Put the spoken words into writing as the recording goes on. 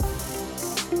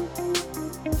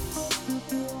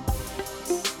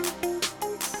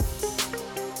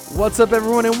What's up,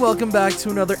 everyone, and welcome back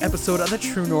to another episode of the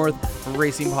True North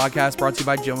Racing Podcast, brought to you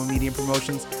by Jomo Media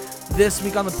Promotions. This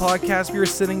week on the podcast, we are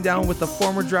sitting down with the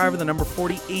former driver, the number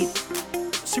 48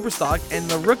 Superstock, and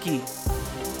the rookie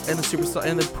and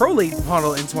the Pro Late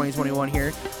model in 2021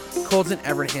 here, Colton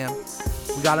Everingham.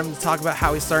 We got him to talk about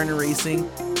how he started in racing,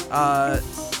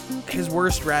 his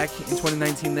worst wreck in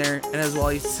 2019 there, and as well,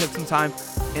 he took some time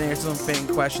and answered some fan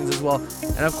questions as well.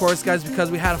 And of course, guys,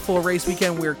 because we had a full race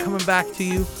weekend, we're coming back to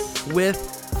you with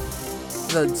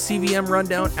the CVM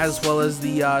rundown as well as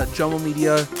the Jomo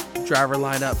Media driver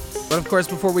lineup. But of course,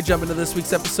 before we jump into this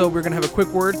week's episode, we're going to have a quick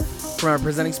word from our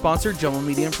presenting sponsor, Jomo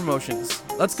Media Promotions.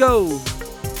 Let's go!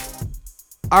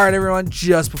 Alright, everyone,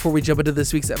 just before we jump into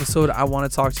this week's episode, I want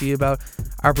to talk to you about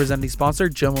our presenting sponsor,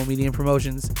 Jomo Media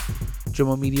Promotions.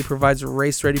 Jomo Media provides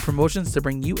race-ready promotions to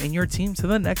bring you and your team to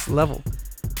the next level.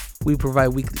 We provide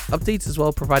weekly updates as well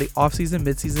as providing off-season,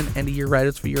 mid-season, and a year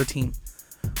write-ups for your team.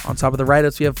 On top of the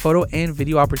write-ups, we have photo and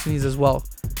video opportunities as well.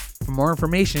 For more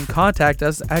information, contact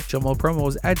us at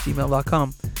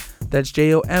jomopromos@gmail.com. That's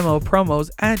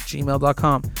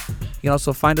jomopromos@gmail.com. You can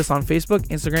also find us on Facebook,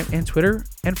 Instagram, and Twitter,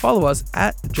 and follow us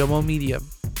at Jomo Media.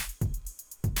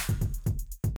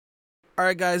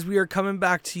 Alright, guys, we are coming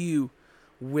back to you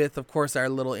with, of course, our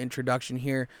little introduction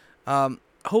here.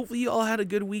 Hopefully you all had a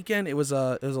good weekend. It was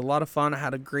a lot of fun. I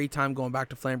had a great time going back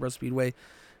to Flamborough Speedway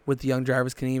with the Young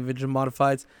Drivers Canadian Vintage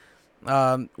Modifieds.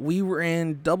 We were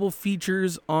in double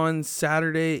features on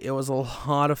Saturday. It was a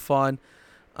lot of fun.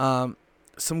 Some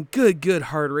good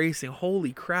hard racing.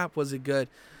 Holy crap, was it good.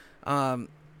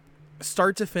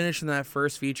 Start to finish in that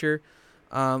first feature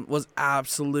was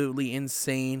absolutely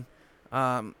insane.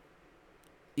 Oh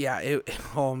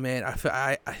man,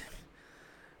 I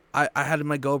had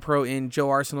my GoPro in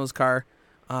Joe Arsenal's car.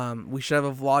 We should have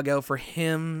a vlog out for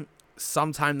him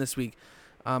sometime this week.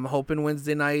 I'm hoping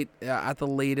Wednesday night at the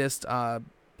latest, but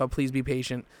please be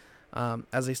patient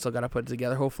as I still got to put it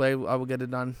together. Hopefully I will get it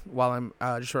done while I'm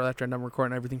just shortly after I'm done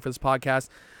recording everything for this podcast.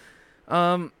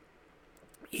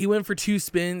 He went for 2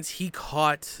 spins. He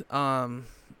caught oh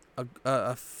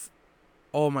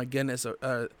my goodness,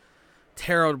 a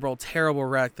terrible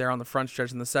wreck there on the front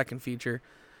stretch in the second feature.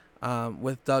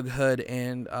 With Doug Hood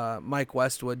and Mike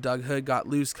Westwood. Doug Hood got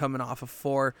loose coming off of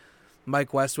 4.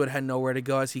 Mike Westwood had nowhere to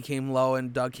go as he came low,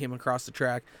 and Doug came across the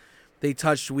track. They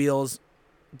touched wheels.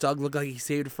 Doug looked like he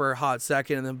saved for a hot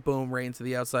second, and then boom, right into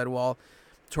the outside wall,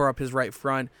 tore up his right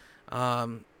front.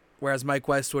 Whereas Mike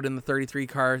Westwood in the 33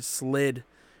 car slid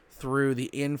through the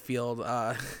infield,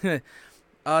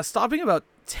 stopping about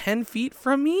 10 feet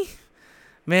from me.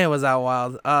 Man, was that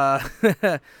wild. But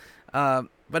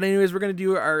anyways, we're going to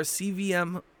do our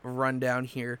CVM rundown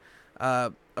here.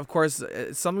 Of course,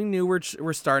 it's something new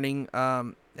we're starting,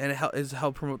 and it is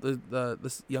help promote the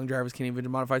Young Drivers Canadian Vintage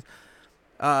Modifieds.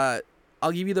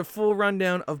 I'll give you the full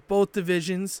rundown of both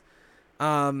divisions.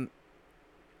 Not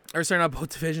both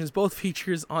divisions, both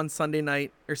features on Sunday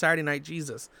night, or Saturday night,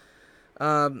 Jesus. We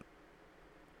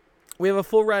have a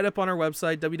full write-up on our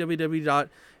website,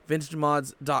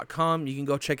 www.vintagemods.com. You can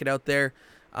go check it out there.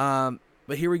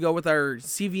 But here we go with our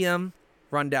CVM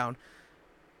rundown.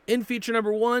 In feature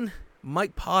number 1,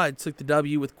 Mike Pod took the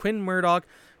W with Quinn Murdoch,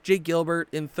 Jake Gilbert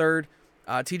in 3rd,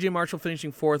 TJ Marshall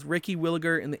finishing 4th, Ricky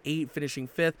Williger in the 8 finishing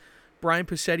 5th, Brian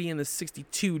Pachetti in the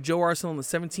 62, Joe Arsenal in the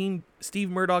 17, Steve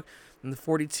Murdoch in the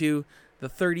 42, the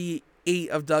 38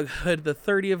 of Doug Hood, the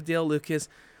 30 of Dale Lucas,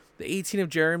 the 18 of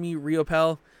Jeremy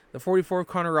Riopel, the 44 of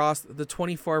Connor Ross, the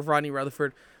 24 of Rodney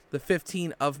Rutherford, the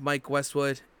 15 of Mike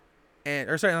Westwood, not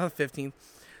the 15th,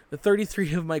 the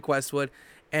 33 of Mike Westwood,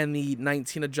 and the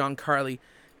 19 of John Carley.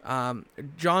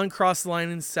 John crossed the line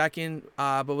in 2nd,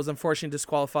 but was unfortunately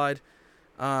disqualified.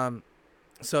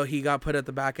 So he got put at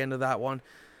the back end of that one.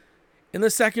 In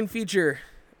the second feature,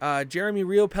 Jeremy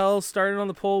Riopel started on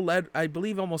the pole, led, I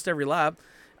believe, almost every lap.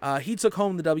 He took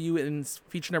home the W in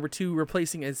feature number 2,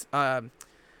 replacing his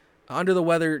under the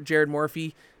weather Jared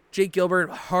Morphy. Jake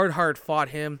Gilbert hard fought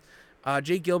him.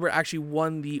 Jake Gilbert actually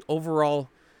won the overall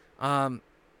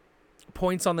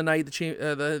points on the night.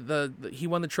 He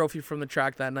won the trophy from the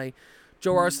track that night.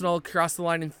 Joe Arsenal crossed the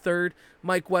line in 3rd.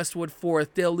 Mike Westwood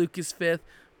 4th. Dale Lucas 5th.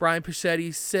 Brian Pachetti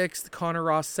 6th. Connor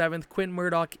Ross 7th. Quinn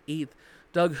Murdoch 8th.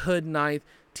 Doug Hood 9th.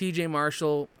 TJ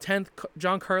Marshall 10th.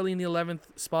 John Carley in the 11th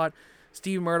spot.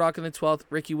 Steve Murdoch in the 12th.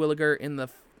 Ricky Williger in the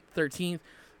 13th.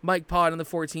 Mike Pod in the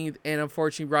 14th. And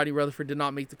unfortunately, Rodney Rutherford did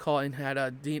not make the call and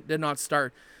did not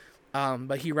start.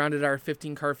 But he rounded our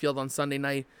 15-car field on Sunday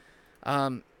night.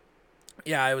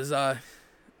 It was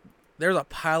there's a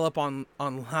pileup on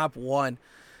lap 1.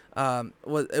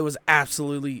 It was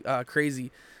absolutely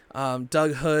crazy.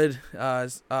 Doug Hood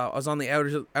was on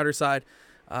the outer side.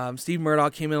 Steve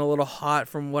Murdoch came in a little hot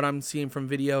from what I'm seeing from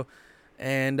video,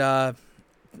 and 8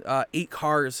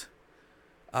 cars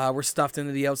were stuffed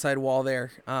into the outside wall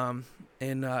there, and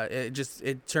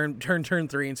it turned turn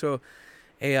 3 into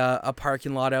a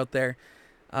parking lot out there.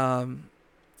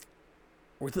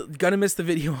 We're gonna miss the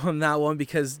video on that one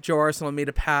because Joe Arsenal made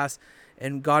a pass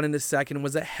and got into second and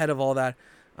was ahead of all that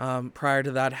prior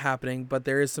to that happening. But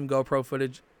there is some GoPro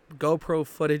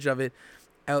footage of it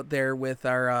out there with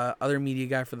our other media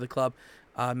guy for the club,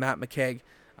 Matt McKeag.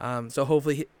 So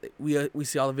hopefully we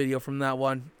see all the video from that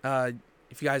one.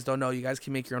 If you guys don't know, you guys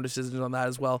can make your own decisions on that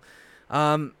as well.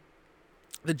 The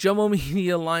Jomo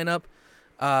Media lineup.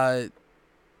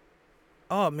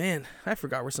 Oh man, I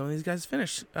forgot where some of these guys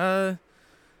finished.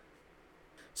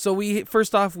 So we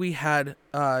had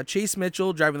Chase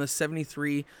Mitchell driving the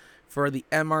 73 for the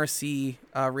MRC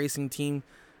racing team.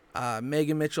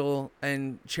 Megan Mitchell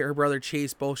and her brother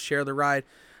Chase both share the ride.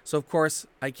 So of course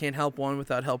I can't help one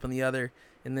without helping the other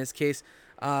in this case.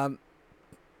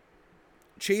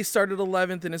 Chase started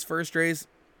 11th in his first race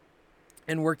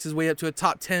and worked his way up to a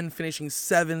top 10, finishing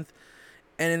 7th.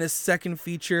 And in his second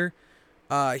feature,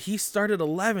 he started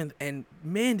 11th, and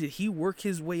man, did he work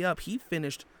his way up. He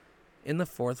finished in the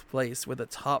 4th place with a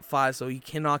top 5, so you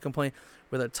cannot complain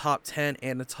with a top 10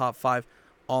 and a top 5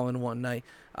 all in one night.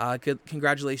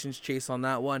 Congratulations, Chase, on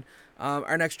that one.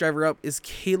 Our next driver up is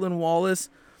Caitlin Wallace.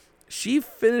 She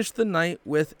finished the night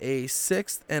with a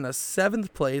 6th and a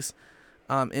 7th place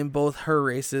in both her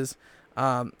races.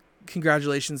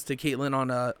 Congratulations to Caitlin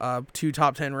on 2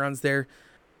 top 10 runs there.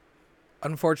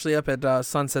 Unfortunately, up at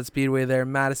Sunset Speedway there,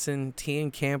 Madison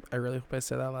Camp, I really hope I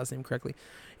said that last name correctly,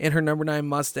 in her number 9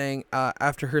 Mustang,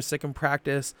 after her second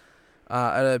practice,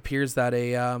 it appears that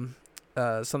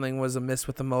something was amiss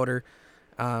with the motor,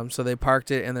 so they parked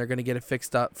it, and they're going to get it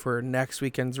fixed up for next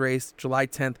weekend's race, July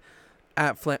 10th,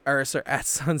 at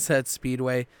Sunset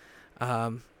Speedway.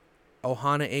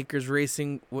 Ohana Acres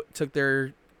Racing took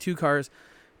their 2 cars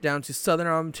down to Southern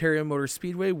Ontario Motor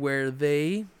Speedway, where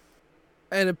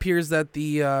it appears that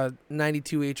the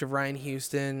 92H of Ryan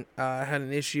Houston had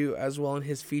an issue as well in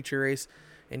his feature race,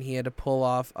 and he had to pull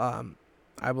off,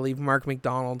 I believe, Mark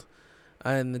McDonald,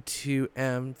 and the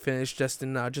 2M finished just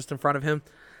in front of him.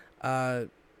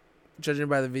 Judging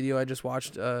by the video I just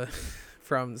watched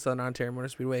from Southern Ontario Motor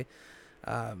Speedway,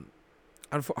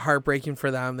 heartbreaking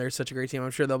for them. They're such a great team.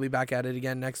 I'm sure they'll be back at it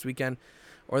again next weekend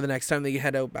or the next time they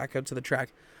head back out to the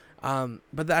track.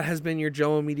 But that has been your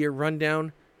Jomo Media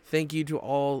rundown. Thank you to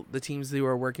all the teams who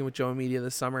are working with Jomo Media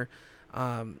this summer.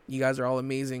 You guys are all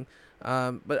amazing.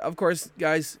 But of course,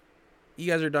 guys,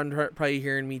 you guys are done probably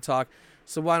hearing me talk.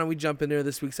 So why don't we jump into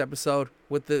this week's episode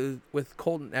with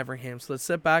Colton Everingham. So let's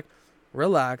sit back,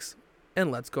 relax,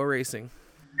 and let's go racing.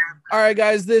 All right,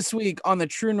 guys, this week on the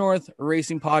True North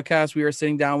Racing Podcast, we are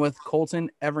sitting down with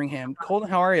Colton Everingham. Colton,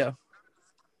 how are you?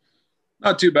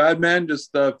 Not too bad, man.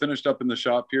 Just finished up in the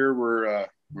shop here. We're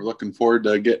looking forward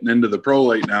to getting into the pro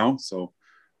late now. So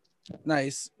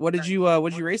nice. What did you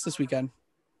race this weekend?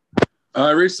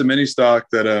 I raced a mini stock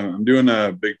that I'm doing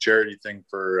a big charity thing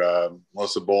for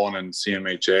Melissa Bolin and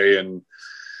CMHA, and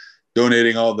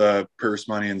donating all the purse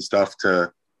money and stuff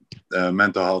to the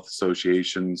Mental Health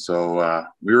Association. So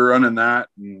we were running that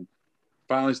and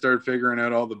finally started figuring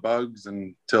out all the bugs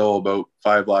until about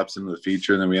 5 laps into the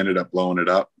feature, and then we ended up blowing it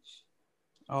up.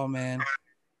 Oh man,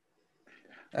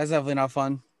 that's definitely not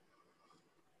fun.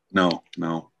 No.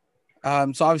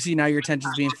 So obviously now your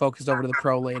attention's being focused over to the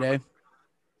pro late, eh?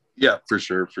 Yeah, for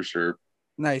sure.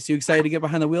 Nice. You excited to get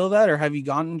behind the wheel of that, or have you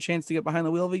gotten a chance to get behind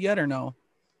the wheel of it yet, or no?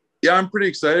 Yeah, I'm pretty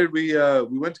excited. We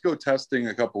went to go testing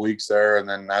a couple weeks there, and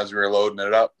then as we were loading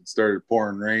it up, it started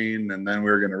pouring rain, and then we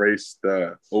were going to race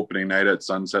the opening night at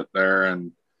Sunset there,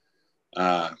 and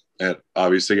it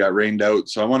obviously got rained out.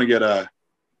 So I want to get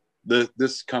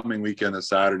this coming weekend, a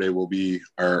Saturday, will be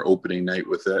our opening night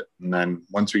with it, and then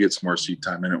once we get some more seat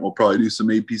time in it, we'll probably do some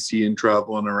APC and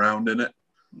traveling around in it.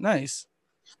 Nice.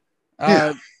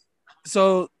 Yeah.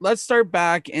 So let's start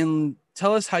back and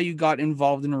tell us how you got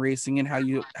involved in racing and how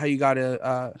you got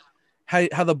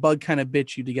how the bug kind of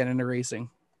bit you to get into racing.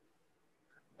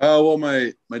 Well,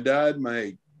 my dad,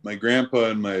 my grandpa,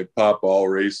 and my papa all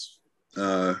race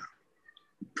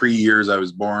pre-years I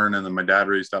was born, and then my dad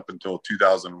raced up until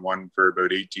 2001 for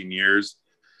about 18 years,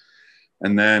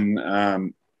 and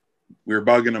then we were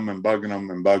bugging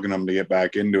him to get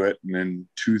back into it. And in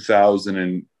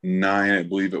 2009, I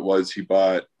believe it was, he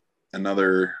bought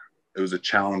another. It was a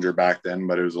Challenger back then,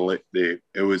 but it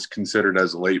was considered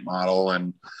as a late model,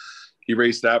 and he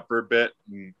raced that for a bit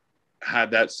and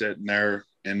had that sitting there.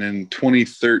 And in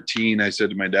 2013, I said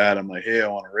to my dad, I'm like, hey, I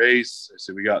want to race. I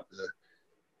said, we got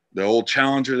the old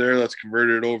Challenger there. Let's convert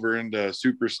it over into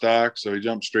super stock. So we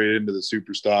jumped straight into the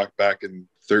super stock back in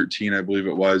 13, I believe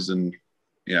it was. And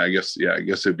I guess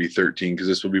it'd be 13 because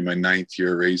this will be my 9th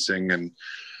year racing, and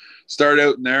start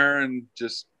out in there. And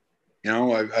just,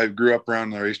 I grew up around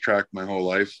the racetrack my whole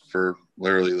life for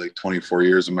literally like 24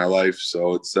 years of my life.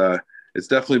 So it's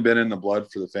definitely been in the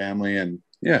blood for the family. And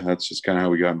that's just kind of how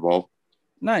we got involved.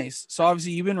 Nice. So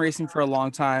obviously you've been racing for a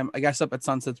long time, I guess, up at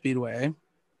Sunset Speedway.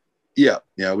 Yeah.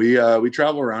 We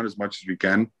travel around as much as we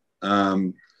can. I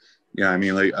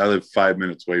mean, like, I live 5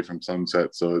 minutes away from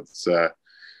Sunset, so it's a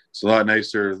lot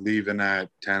nicer leaving at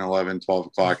 10, 11, 12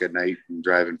 o'clock at night and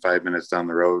driving 5 minutes down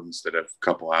the road instead of a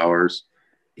couple hours.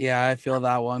 Yeah, I feel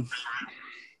that one.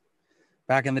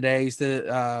 Back in the day,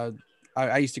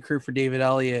 I used to crew for David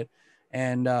Elliott,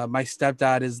 and my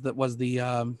stepdad was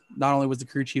not only was the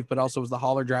crew chief, but also was the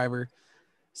hauler driver.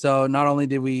 So not only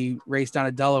did we race down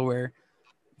to Delaware,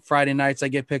 Friday nights I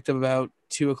get picked up about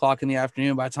 2 o'clock in the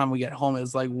afternoon. By the time we get home, it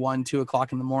was like 1, 2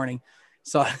 o'clock in the morning.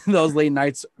 So those late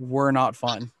nights were not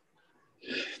fun.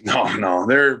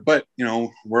 No, but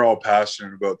we're all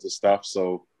passionate about this stuff.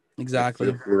 So exactly,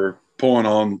 if we're pulling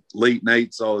on late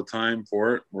nights all the time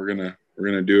for it, we're gonna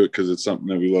do it because it's something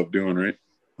that we love doing, right?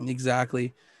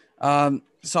 Exactly. So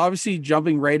obviously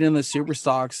jumping right in the super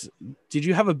stocks, did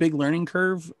you have a big learning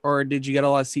curve, or did you get a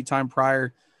lot of seat time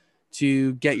prior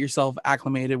to get yourself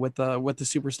acclimated with the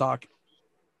super stock?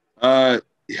 I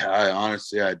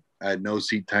had no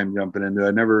seat time jumping into it.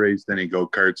 I never raced any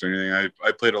go-karts or anything.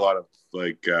 I played a lot of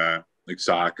like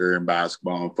soccer and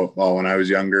basketball and football when I was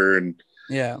younger. And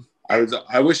I was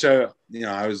always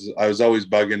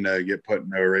bugging to get put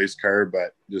in a race car,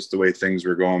 but just the way things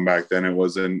were going back then, it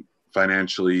wasn't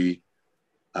financially,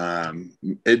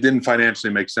 it didn't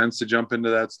financially make sense to jump into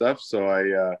that stuff.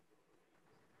 So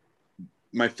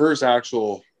my first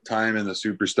actual time in the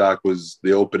super stock was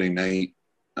the opening night.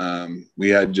 There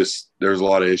was a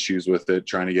lot of issues with it,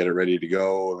 trying to get it ready to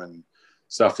go, and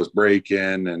stuff was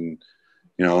breaking, and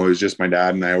it was just my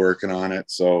dad and I working on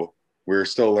it. So we were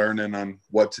still learning on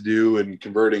what to do, and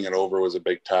converting it over was a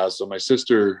big task. So my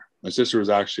sister was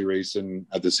actually racing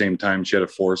at the same time. She had a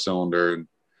 4-cylinder, and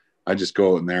I just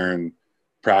go out in there and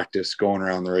practice going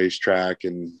around the racetrack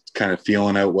and kind of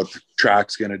feeling out what the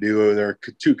track's going to do. They're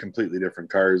two completely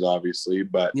different cars, obviously,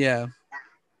 but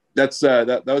that's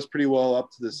that was pretty well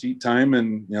up to the seat time.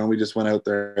 And we just went out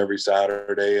there every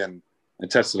Saturday, and I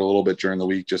tested a little bit during the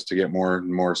week just to get more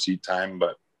and more seat time.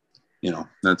 But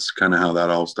that's kind of how that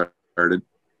all started.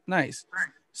 Nice.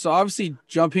 So obviously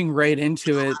jumping right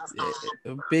into it,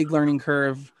 a big learning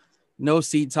curve, no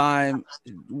seat time.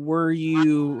 Were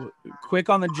you quick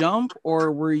on the jump,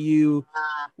 or were you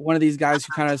one of these guys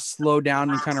who kind of slowed down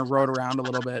and kind of rode around a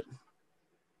little bit?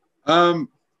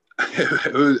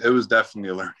 It was definitely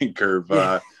a learning curve.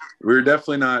 We were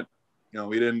definitely not,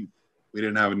 we didn't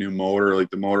have a new motor. Like,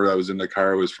 the motor that was in the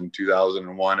car was from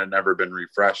 2001, had never been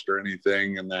refreshed or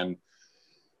anything. And then,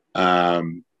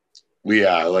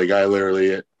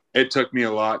 it took me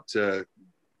a lot to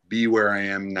be where I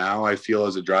am now, I feel,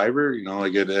 as a driver.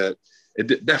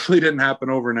 It definitely didn't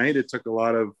happen overnight. It took a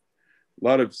lot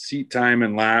of seat time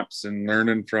and laps and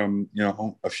learning from,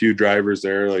 a few drivers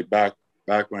there. Like back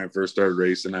when I first started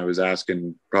racing, I was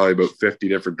asking probably about 50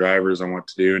 different drivers on what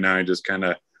to do. Now I just kind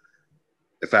of,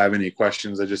 if I have any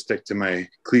questions, I just stick to my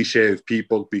cliche of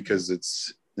people, because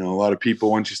it's, a lot of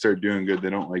people, once you start doing good, they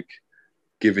don't like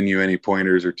giving you any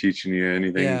pointers or teaching you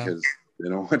anything because they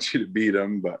don't want you to beat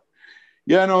them. But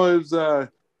it was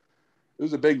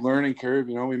a big learning curve.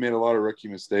 We made a lot of rookie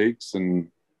mistakes,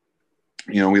 and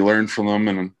we learned from them.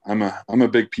 And I'm a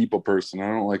big people person. I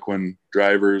don't like when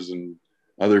drivers and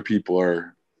other people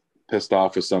are pissed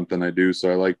off with something I do. So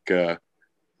I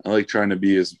like trying to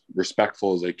be as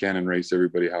respectful as I can and race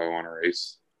everybody how I want to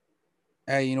race.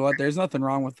 Hey, you know what? There's nothing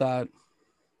wrong with that.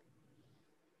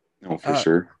 No, for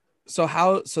sure. So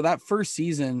that first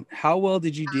season, how well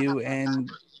did you do? And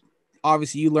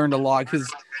obviously you learned a lot,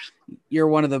 because you're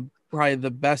one of probably the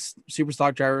best super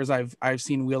stock drivers I've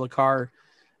seen wheel a car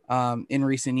in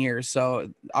recent years.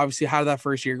 So obviously, how did that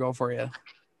first year go for you?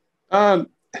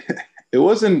 It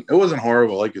wasn't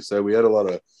horrible. Like I said, we had a lot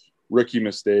of rookie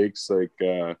mistakes. Like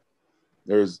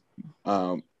there's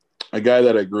a guy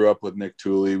that I grew up with, Nick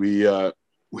Tooley.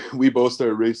 We both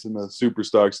started racing the super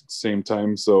stocks at the same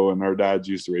time. So, and our dads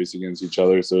used to race against each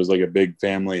other. So it was like a big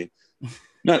family,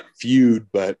 not feud,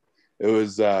 but it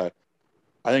was, I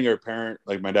think our parent,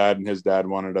 like my dad and his dad,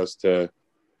 wanted us to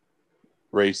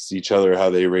race each other how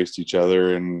they raced each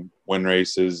other and win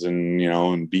races and,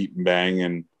 and beat and bang.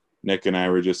 And Nick and I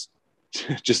were just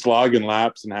logging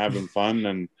laps and having fun.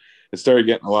 And it started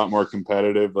getting a lot more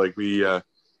competitive. Like we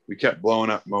we kept blowing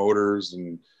up motors,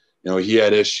 and he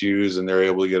had issues, and they were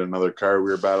able to get another car. We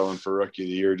were battling for rookie of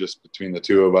the year just between the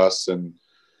two of us, and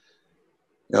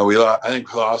I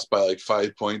think we lost by like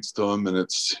 5 points to him, and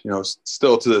it's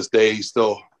still to this day he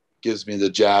still gives me the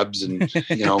jabs and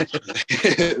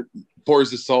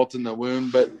pours the salt in the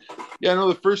wound. But yeah, no,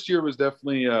 the first year was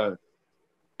definitely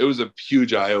it was a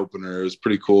huge eye opener. It was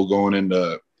pretty cool going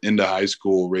into high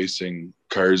school racing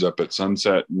cars up at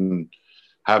Sunset and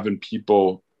having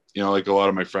people, like a lot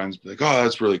of my friends be like, oh,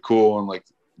 that's really cool, and like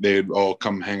they'd all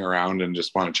come hang around and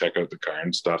just want to check out the car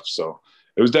and stuff. So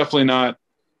it was definitely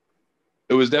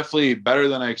better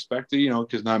than I expected,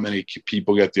 because not many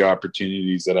people get the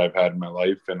opportunities that I've had in my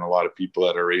life, and a lot of people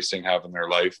that are racing have in their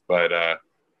life. But,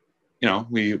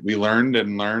 we learned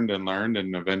and learned and learned,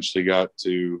 and eventually got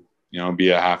to, be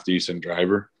a half decent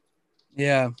driver.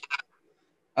 Yeah.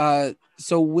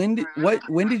 So when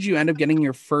did you end up getting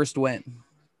your first win?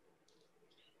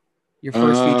 Your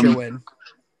first feature win?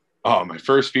 Oh, my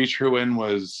first feature win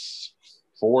was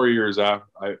 4 years after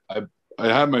I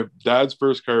had my dad's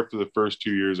first car for the first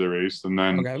 2 years I raced. And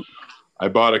then I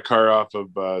bought a car off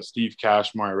of Steve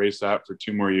Cashmore. I raced that for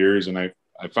 2 more years. And I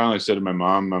finally said to my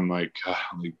mom, I'm like,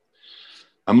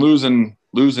 I'm losing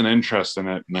interest in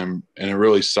it. And it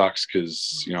really sucks.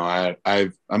 Cause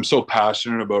I'm so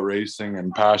passionate about racing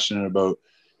and passionate about,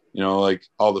 like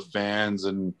all the fans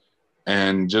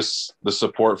and just the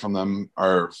support from them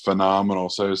are phenomenal.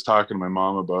 So I was talking to my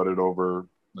mom about it over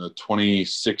the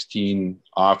 2016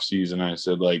 off season. I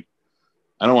said, like,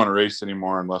 I don't want to race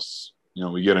anymore unless,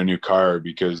 we get a new car,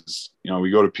 because,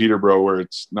 we go to Peterborough where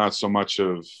it's not so much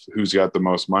of who's got the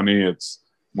most money. It's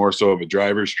more so of a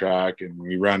driver's track. And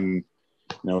we run,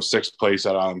 6th place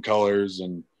at Autumn Colors,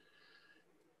 and,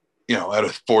 out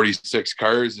of 46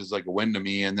 cars is like a win to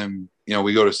me. And then,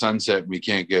 we go to Sunset and we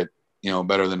can't get,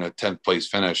 better than a 10th place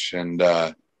finish. And,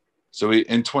 so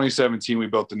in 2017, we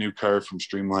built the new car from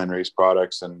Streamline Race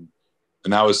Products, and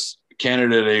that was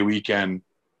Canada Day weekend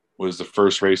was the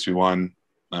first race we won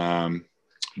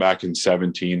back in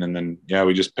 17. And then,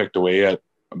 we just picked away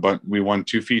but we won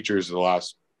 2 features the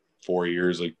last 4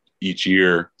 years, like each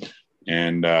year.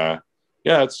 And that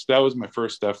was my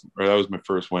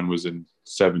first win was in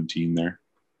 17 there.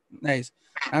 Nice.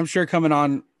 I'm sure coming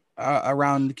on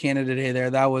around Canada Day there,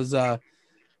 that was that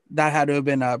had to have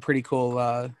been a pretty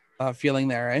cool feeling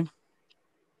there, right?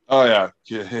 Oh yeah.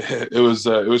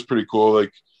 It was pretty cool.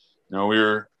 Like,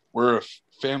 we're a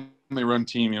family run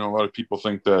team. A lot of people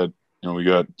think that, we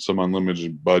got some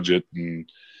unlimited budget, and,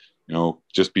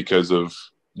 just because of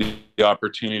the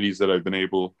opportunities that I've been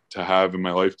able to have in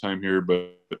my lifetime here,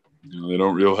 but they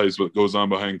don't realize what goes on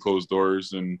behind closed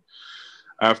doors. And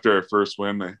after our first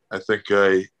win, I think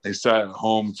I sat at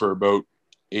home for about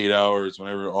 8 hours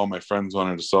whenever all my friends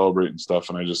wanted to celebrate and stuff.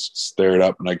 And I just stared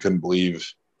up, and I couldn't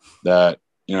believe that,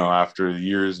 after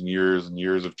years and years and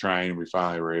years of trying, we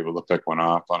finally were able to pick one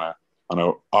off on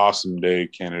an awesome day,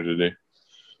 Canada Day.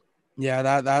 Yeah.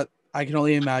 That I can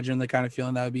only imagine the kind of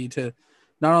feeling that would be to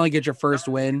not only get your first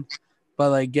win, but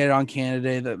like get it on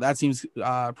Canada Day. That seems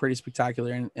pretty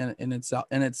spectacular in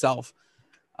itself.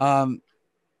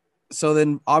 So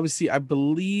then obviously I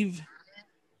believe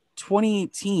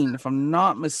 2018, if I'm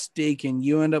not mistaken,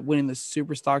 you end up winning the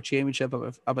Super Stock Championship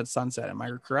up at Sunset. Am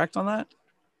I correct on that?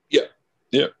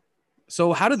 Yeah.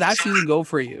 So how did that season go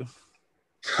for you?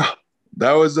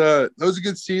 That was a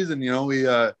good season.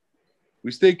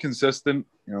 We stayed consistent.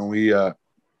 It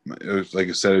was, like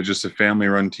I said, it was just a family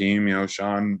run team.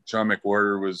 Sean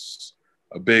McWhorter was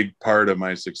a big part of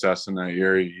my success in that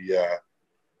year.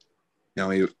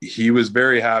 He was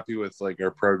very happy with like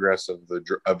our progress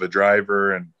of a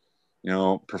driver, and,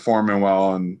 performing well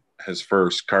on his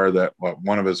first car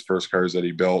one of his first cars that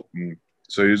he built. And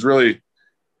so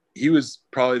he was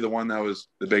probably the one that was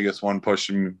the biggest one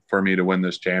pushing for me to win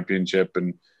this championship.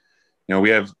 And, we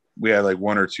had like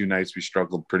 1 or 2 nights we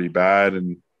struggled pretty bad.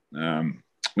 And,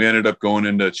 we ended up going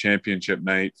into championship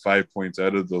night 5 points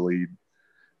out of the lead.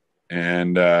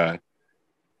 And, I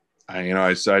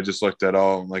just looked at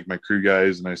all like my crew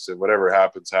guys, and I said, whatever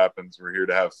happens. We're here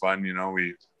to have fun.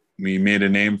 We made a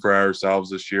name for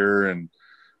ourselves this year. And,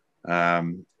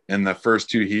 in the first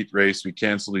 2 heat race, we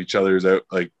canceled each other's out.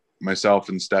 Like myself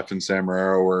and Stefan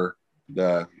Samararo were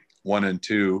the 1 and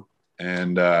 2.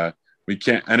 And, we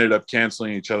ended up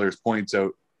canceling each other's points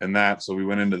out in that. So we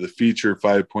went into the feature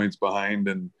 5 points behind,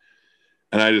 and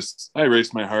I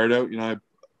raced my heart out.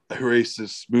 I raced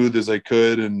as smooth as I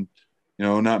could, and,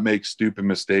 not make stupid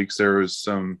mistakes. There was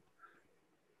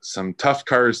some tough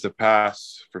cars to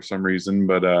pass for some reason,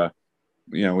 but,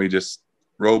 we just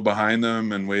rode behind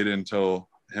them and waited until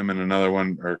him and another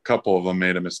one or a couple of them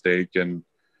made a mistake. And,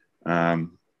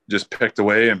 just picked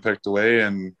away,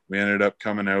 and we ended up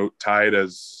coming out tied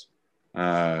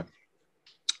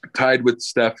with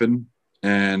Stefan.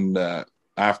 And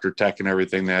after tech and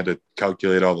everything, they had to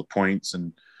calculate all the points,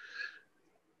 and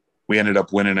we ended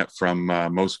up winning it from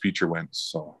most feature wins.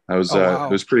 So that was wow.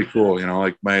 it was pretty cool.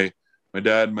 Like my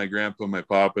dad, my grandpa, my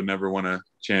papa never won a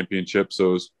championship, so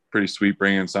it was pretty sweet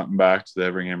bringing something back to the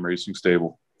Everingham Racing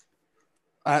Stable.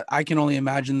 I can only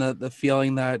imagine the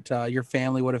feeling that your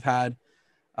family would have had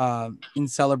in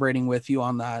celebrating with you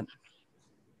on that.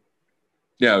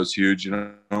 Yeah, it was huge.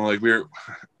 Like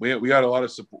we got a lot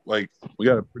of support. Like we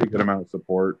got a pretty good amount of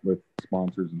support with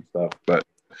sponsors and stuff, but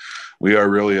we are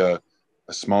really a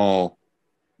small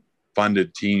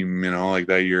funded team. Like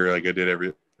that year, like I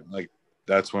did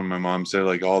that's when my mom said,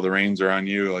 like, all the reins are on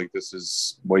you. Like, this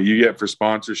is what you get for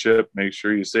sponsorship. Make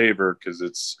sure you save her,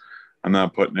 because I'm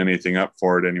not putting anything up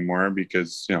for it anymore,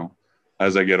 because,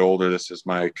 as I get older, this is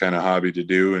my kind of hobby to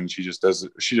do. And she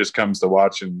just comes to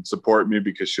watch and support me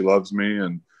because she loves me.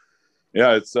 And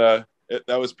yeah,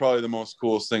 that was probably the most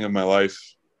coolest thing of my life,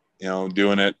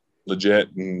 doing it legit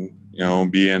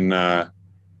and, being, not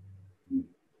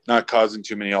causing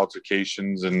too many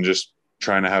altercations and just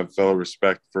trying to have fellow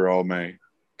respect for all my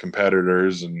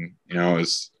competitors. And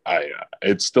it's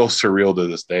still surreal to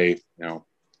this day,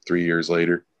 3 years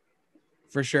later.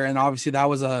 For sure. And obviously that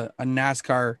was a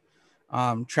NASCAR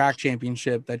track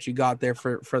championship that you got there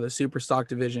for the super stock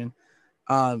division.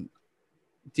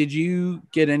 Did you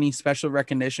get any special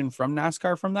recognition from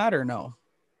NASCAR from that, or no?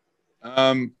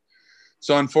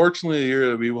 So unfortunately, the year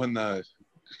that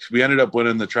we ended up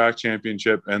winning the track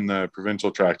championship and the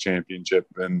provincial track championship.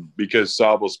 And because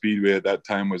Sauble Speedway at that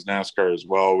time was NASCAR as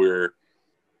well,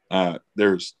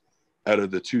 there's out of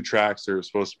the two tracks, there was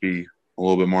supposed to be a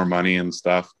little bit more money and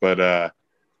stuff. But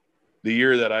the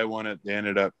year that I won it, they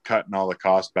ended up cutting all the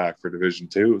costs back for Division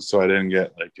II. So I didn't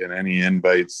get any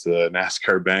invites to the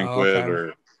NASCAR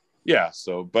banquet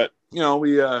So, but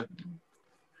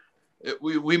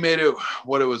we made it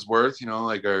what it was worth,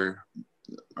 like our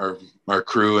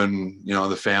crew and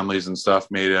the families and stuff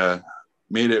made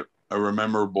it a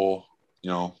memorable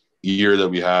year that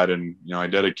we had. And I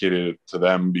dedicated it to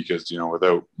them, because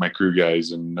without my crew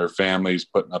guys and their families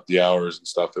putting up the hours and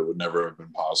stuff, it would never have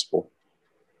been possible.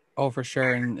 Oh, for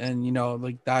sure. And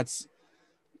like that's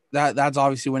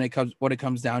obviously what it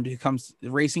comes down to.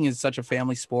 Racing is such a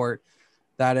family sport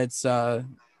that it's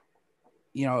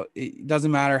it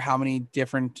doesn't matter how many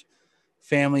different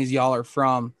families y'all are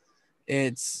from.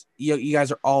 It's you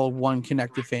guys are all one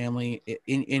connected family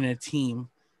in a team,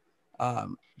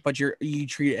 but you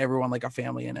treat everyone like a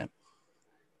family in it.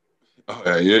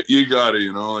 Oh yeah, you got it.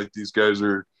 Like these guys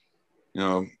are,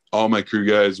 all my crew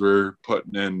guys were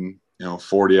putting in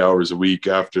 40 hours a week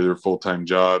after their full-time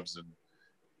jobs,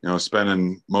 and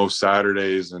spending most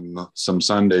Saturdays and some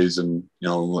Sundays and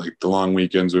like the long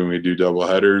weekends when we do double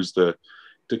headers to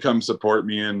come support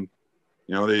me. And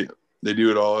they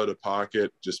do it all out of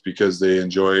pocket just because they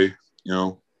enjoy,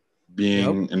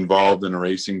 being involved in a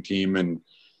racing team. And,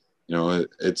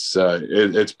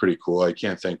 it's pretty cool. I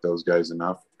can't thank those guys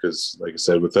enough, because like I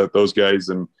said, without those guys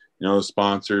and, the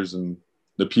sponsors and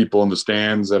the people in the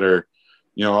stands that are,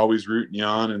 always rooting you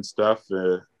on and stuff,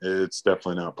 it's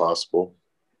definitely not possible.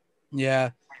 Yeah.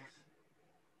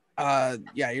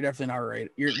 Yeah, you're definitely not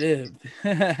right.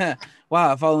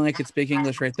 Wow, if only I could speak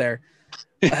English right there.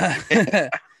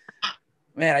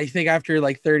 Man, I think after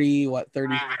like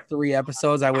 33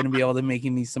 episodes, I wouldn't be able to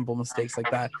making these simple mistakes like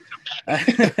that.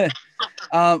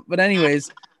 But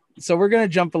anyways, so we're going to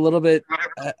jump a little bit.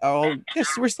 I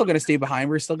guess we're still going to stay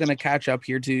behind. We're still going to catch up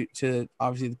here to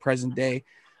obviously the present day.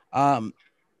 I'm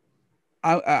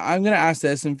going to ask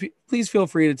this, and please feel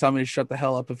free to tell me to shut the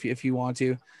hell up if you want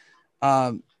to.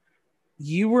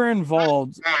 You were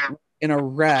involved in a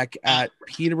wreck at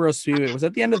Peterborough Speedway. Was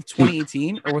that the end of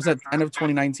 2018 or was that the end of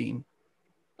 2019?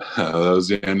 That was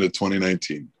the end of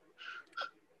 2019.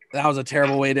 That was a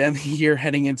terrible way to end the year,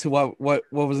 heading into what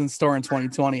was in store in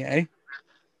 2020, eh?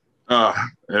 It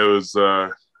was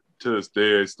to this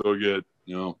day I still get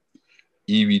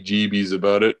EVGBs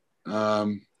about it.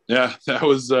 Yeah, that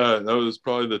was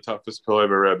probably the toughest pill I've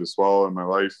ever had to swallow in my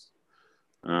life.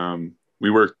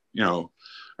 We worked,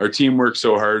 our team worked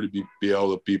so hard to be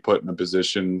able to be put in a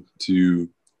position to,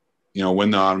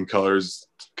 win the autumn colors,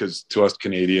 because to us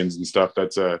Canadians and stuff,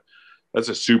 that's a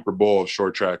Super Bowl of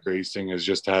short track racing, is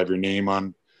just to have your name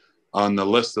on the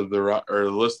list of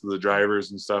the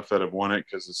drivers and stuff that have won it,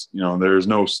 because it's there's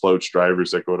no slouch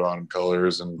drivers that go to autumn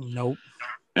colors. And nope.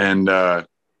 And I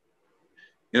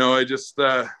just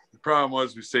the problem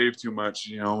was we saved too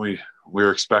much. We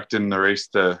were expecting the race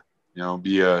to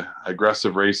be a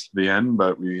aggressive race to the end,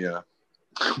 but we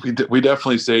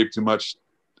definitely saved too much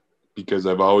because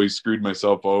I've always screwed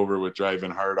myself over with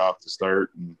driving hard off the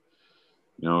start, and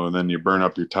then you burn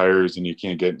up your tires and you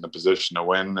can't get in a position to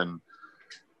win. And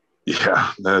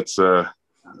yeah, that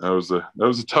was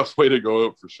a tough way to go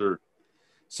out for sure.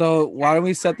 So why don't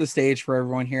we set the stage for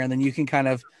everyone here, and then you can kind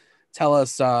of tell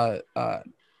us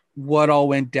what all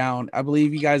went down. I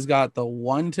believe you guys got the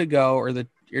 1 to go, or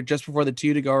just before the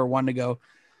 2 to go, or 1 to go.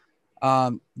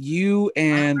 You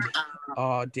and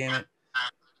damn it,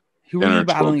 who were you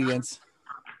battling against?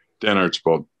 Dan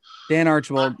Archibald.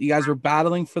 You guys were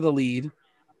battling for the lead.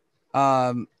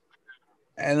 And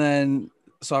then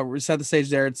so we set the stage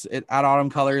there. It's at Autumn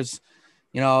Colors.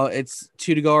 It's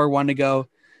 2 to go or 1 to go.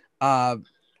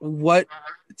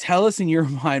 Tell us in your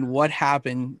mind what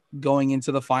happened going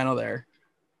into the final there.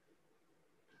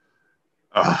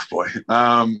 Oh boy.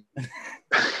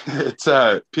 It's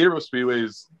Peterborough Speedway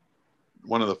is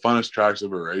one of the funnest tracks I've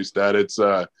ever raced at. It's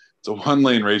a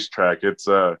 1-lane racetrack. It's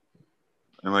and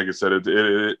like I said,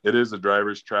 it is a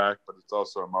driver's track, but it's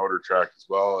also a motor track as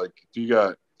well. Like if you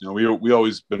got, we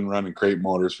always been running crate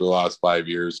motors for the last 5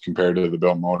 years compared to the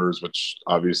built motors, which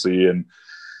obviously, and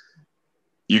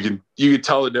you can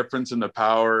tell the difference in the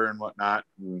power and whatnot.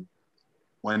 And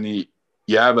when you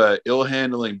have a ill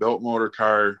handling built motor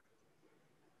car,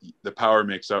 the power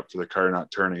makes up for the car not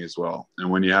turning as well.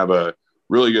 And when you have a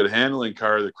really good handling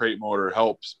car, the crate motor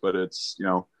helps, but it's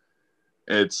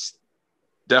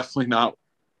definitely not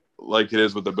like it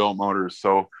is with the built motors.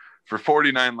 So for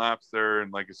 49 laps there,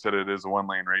 and like I said, it is a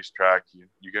 1-lane racetrack.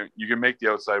 You can make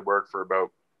the outside work for about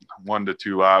 1 to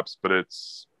 2 laps, but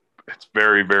it's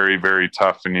very, very, very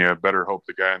tough, and you better hope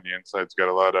the guy on the inside's got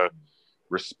a lot of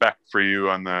respect for you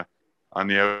on the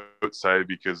outside,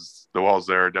 because the walls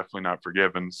there are definitely not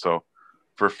forgiven. So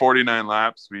for 49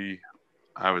 laps,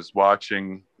 I was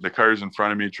watching the cars in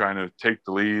front of me trying to take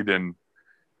the lead, and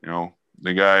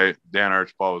the guy Dan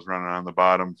Archibald was running on the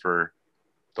bottom for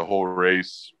the whole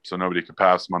race, so nobody could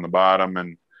pass him on the bottom.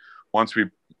 And once we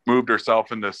moved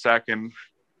ourselves into second,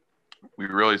 we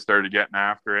really started getting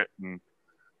after it, and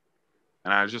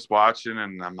I was just watching,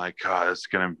 and I'm like, God, it's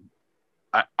gonna.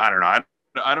 I don't know.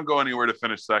 I don't go anywhere to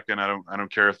finish second. I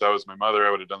don't care if that was my mother.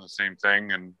 I would have done the same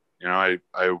thing. And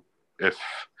if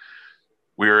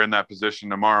we were in that position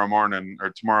tomorrow morning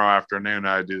or tomorrow afternoon,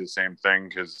 I'd do the same thing,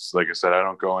 because like I said, I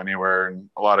don't go anywhere. And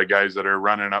a lot of guys that are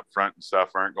running up front and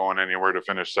stuff aren't going anywhere to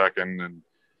finish second. And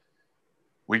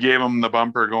we gave them the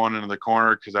bumper going into the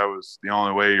corner because that was the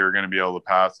only way you're going to be able to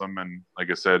pass them. And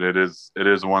like I said, it is a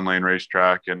 1-lane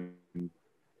racetrack. And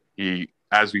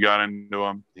as we got into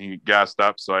him, he gassed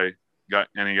up. So he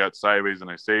got sideways,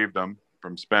 and I saved him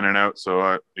from spinning out. So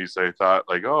at least I thought,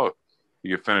 like, oh,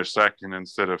 you could finish second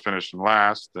instead of finishing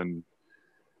last. And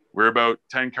we're about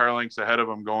 10 car lengths ahead of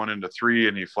him going into 3,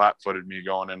 and he flat-footed me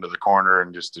going into the corner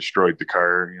and just destroyed the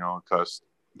car. It cost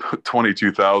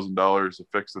 $22,000 to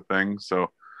fix the thing.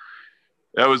 So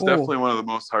that was definitely one of the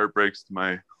most heartbreaks to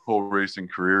my whole racing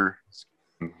career.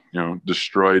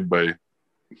 Destroyed by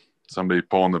somebody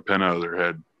pulling the pin out of their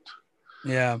head.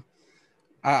 Yeah.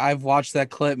 I've watched that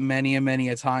clip many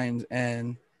a times,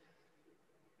 and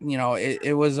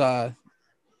it was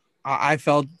I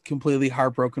felt completely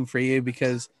heartbroken for you,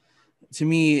 because to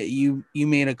me you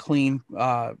made a clean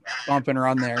bump and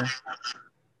run there,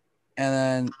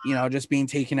 and then just being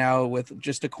taken out with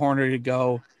just a corner to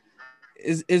go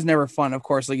is never fun. Of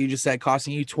course, like you just said,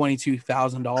 costing you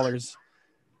 $22,000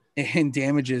 in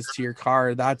damages to your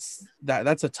car. That's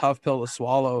a tough pill to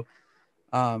swallow.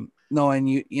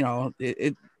 Knowing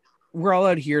we're all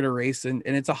out here to race, and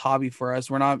it's a hobby for us.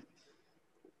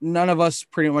 None of us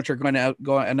pretty much are going to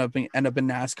end up in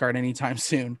NASCAR anytime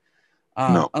soon,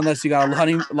 No. unless you got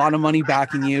a lot of money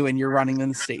backing you and you're running in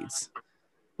the States.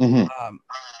 Mm-hmm.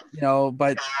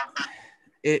 But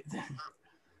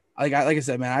like I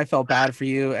said, man, I felt bad for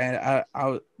you, and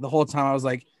I the whole time I was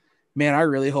like, man, I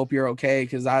really hope you're okay,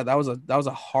 because that was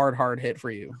a hard hit for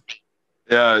you.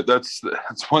 Yeah, that's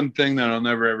one thing that I'll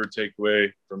never ever take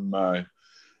away from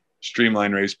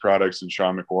Streamline Race Products and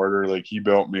Sean McWhorter. Like, he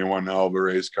built me one hell of a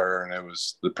race car, and it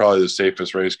was probably the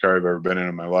safest race car I've ever been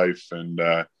in my life. And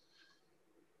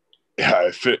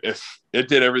if it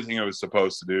did everything it was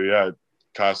supposed to do, yeah, it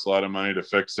cost a lot of money to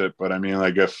fix it. But I mean,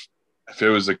 like, if it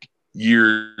was like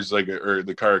years, like, or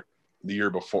the car the year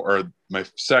before, or my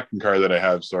second car that I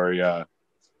have, sorry,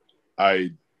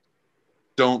 I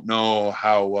don't know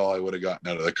how well I would have gotten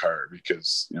out of the car,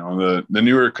 because the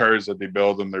newer cars that they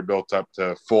build them, they're built up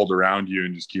to fold around you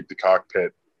and just keep the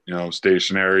cockpit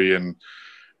stationary, and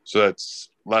so that's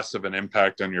less of an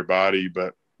impact on your body.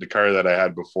 But the car that I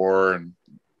had before, and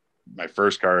my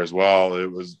first car as well,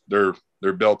 they're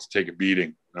built to take a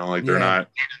beating. Like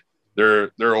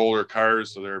they're older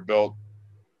cars, so they're built,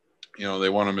 they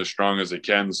want them as strong as they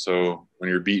can. So when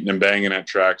you're beating and banging at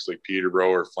tracks like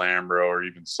Peterborough or Flamborough or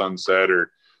even Sunset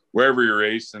or wherever you're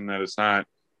racing, that it's not,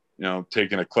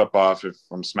 taking a clip off if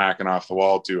I'm smacking off the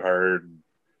wall too hard.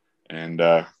 And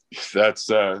that's,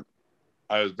 I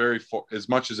was as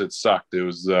much as it sucked, it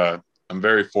was, I'm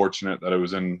very fortunate that I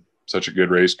was in such a good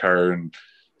race car and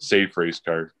safe race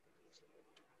car.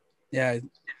 Yeah.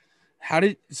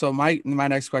 So my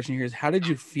next question here is, how did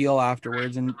you feel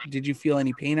afterwards? And did you feel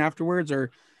any pain afterwards,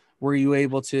 or were you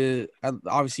able to,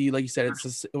 obviously, like you said, it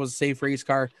was a safe race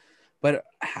car, but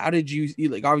how did you,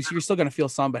 like, obviously you're still going to feel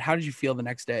some, but how did you feel the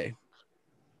next day?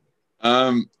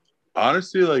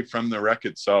 Honestly, like from the wreck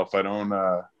itself, I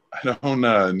don't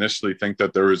initially think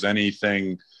that there was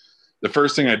anything. The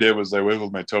first thing I did was I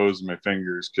wiggled my toes and my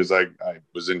fingers because I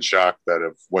was in shock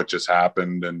of what just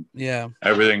happened, and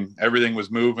everything was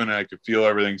moving and I could feel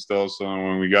everything still. So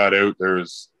when we got out, there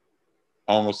was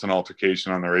almost an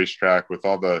altercation on the racetrack with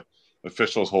all the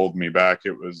officials holding me back.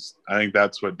 I think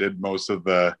that's what did most of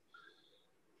the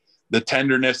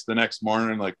tenderness the next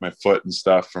morning, like my foot and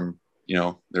stuff from,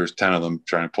 there's 10 of them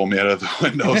trying to pull me out of the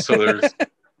window. So there's,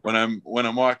 when I'm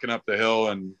walking up the hill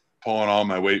and pulling all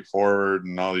my weight forward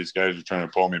and all these guys are trying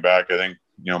to pull me back, I think,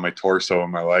 my torso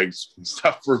and my legs and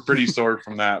stuff were pretty sore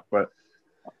from that. But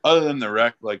other than the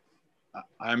wreck, like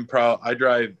I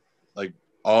drive like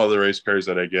all the race cars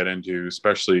that I get into,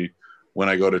 especially when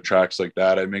I go to tracks like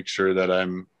that, I make sure that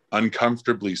I'm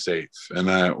uncomfortably safe. And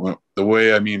the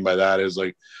way I mean by that is,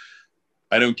 like,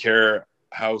 I don't care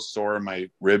how sore my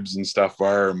ribs and stuff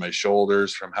are, or my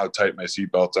shoulders from how tight my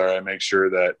seatbelts are. I make sure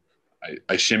that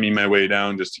I shimmy my way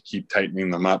down just to keep tightening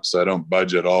them up so I don't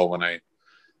budge at all when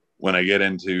I get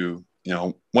into,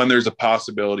 when there's a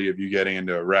possibility of you getting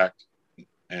into a wreck.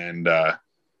 And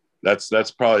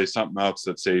that's probably something else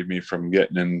that saved me from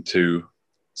getting into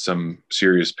some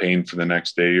serious pain for the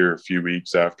next day or a few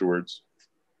weeks afterwards.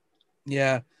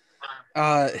 Yeah.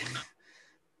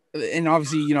 And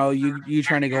obviously, you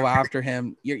trying to go after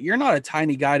him, you're not a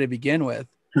tiny guy to begin with.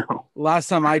 Last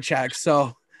time I checked.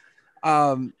 So,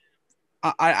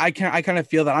 I kind of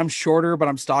feel that I'm shorter, but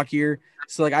I'm stockier.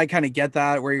 So like, I kind of get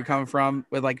that where you're coming from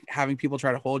with like having people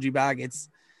try to hold you back.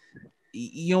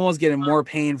 You almost get in more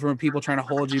pain from people trying to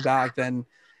hold you back than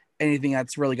anything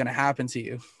that's really going to happen to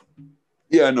you.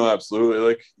 Yeah, no, absolutely.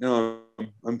 Like,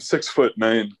 I'm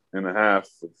 6'9.5",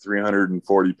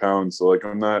 340 pounds. So like,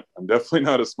 I'm definitely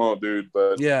not a small dude,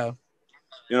 but yeah,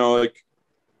 like,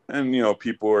 and,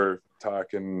 people were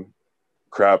talking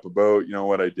crap about,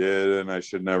 what I did, and I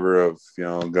should never have,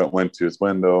 went to his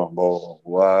window and blah, blah,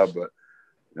 blah. But,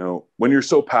 when you're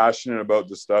so passionate about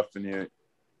the stuff and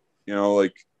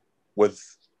like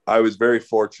I was very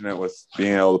fortunate with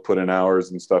being able to put in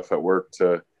hours and stuff at work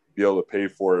to be able to pay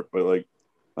for it. But like,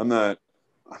 I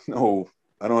don't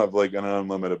have like an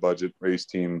unlimited budget race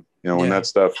team, when that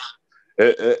stuff,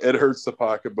 it hurts the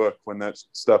pocketbook when that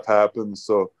stuff happens.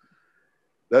 So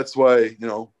that's why,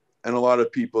 and a lot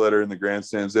of people that are in the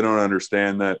grandstands, they don't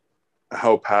understand that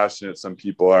how passionate some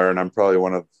people are. And I'm probably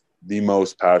one of the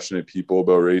most passionate people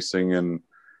about racing. And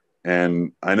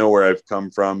I know where I've come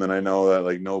from, and I know that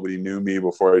like nobody knew me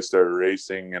before I started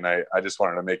racing. And I just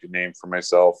wanted to make a name for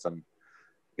myself. And,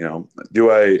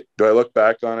 do I look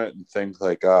back on it and think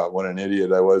like, what an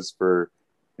idiot I was for,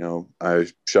 I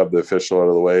shoved the official out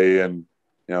of the way and,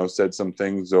 said some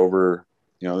things over,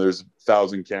 there's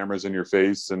 1,000 cameras in your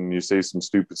face and you say some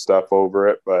stupid stuff over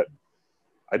it. But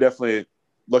I definitely,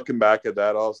 looking back at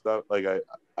that all stuff, like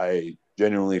I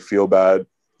genuinely feel bad,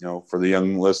 for the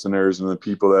young listeners and the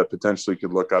people that potentially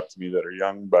could look up to me that are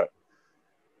young. But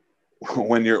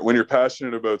when you're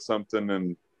passionate about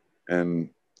something and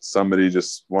somebody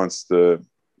just wants to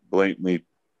blatantly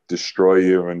destroy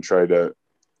you and try to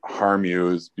harm you,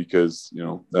 is because,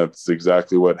 that's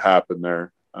exactly what happened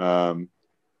there.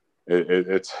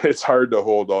 It's hard to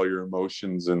hold all your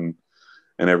emotions and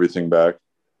everything back.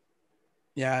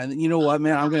 Yeah. And you know what,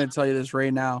 man, I'm going to tell you this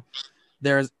right now.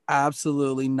 There's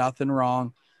absolutely nothing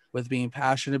wrong with being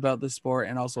passionate about the sport,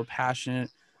 and also passionate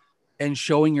and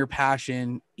showing your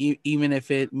passion, even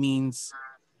if it means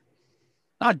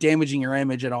not damaging your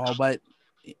image at all, but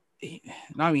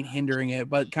hindering it,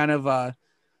 but kind of,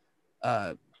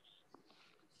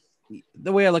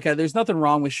 the way I look at it, there's nothing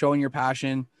wrong with showing your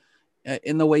passion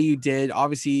in the way you did.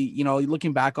 Obviously,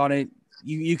 looking back on it,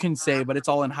 you can say, but it's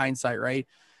all in hindsight, right?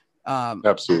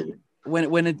 Absolutely. When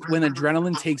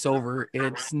adrenaline takes over,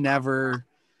 it's never,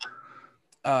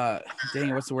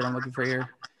 what's the word I'm looking for here?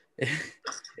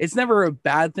 It's never a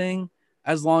bad thing,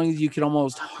 as long as you can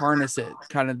almost harness it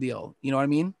kind of deal. You know what I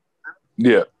mean?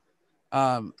 Yeah.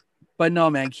 But no,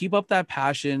 man, keep up that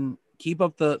passion, keep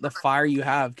up the fire you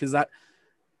have, because that,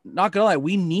 not gonna lie,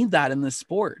 we need that in this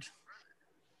sport.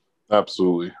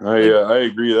 Absolutely. I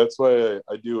agree. That's why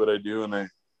I do what I do. And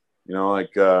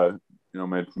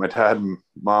my dad and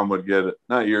mom would get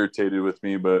not irritated with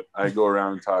me, but I go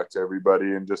around and talk to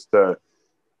everybody, and just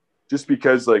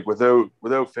because, like,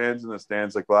 without fans in the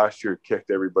stands, like last year kicked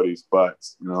everybody's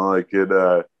butts, not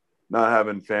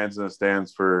having fans in the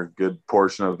stands for a good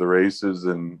portion of the races,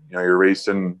 and you're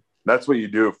racing, that's what you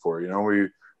do it for.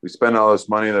 We spend all this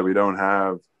money that we don't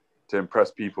have to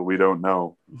impress people we don't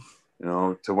know,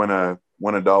 to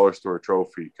win a dollar store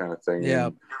trophy kind of thing. Yeah.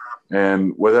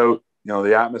 And without,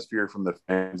 the atmosphere from the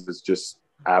fans is just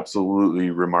absolutely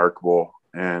remarkable.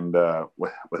 And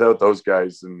without those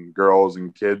guys and girls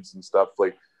and kids and stuff,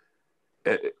 like,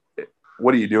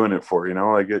 what are you doing it for?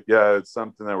 It's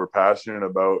something that we're passionate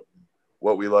about,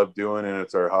 what we love doing, and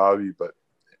it's our hobby. But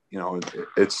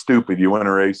it's stupid. You win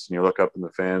a race and you look up in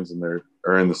the fans and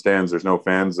or in the stands, there's no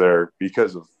fans there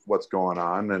because of what's going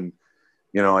on. And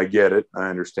I get it. I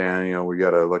understand. We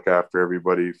got to look after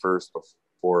everybody first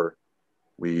before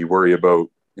we worry about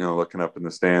looking up in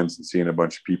the stands and seeing a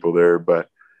bunch of people there. But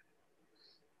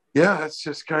yeah, that's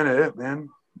just kind of it, man.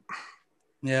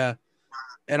 Yeah.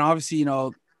 And obviously,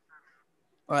 like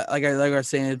I was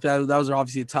saying, that was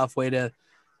obviously a tough way to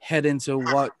head into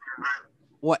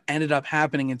what ended up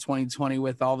happening in 2020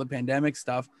 with all the pandemic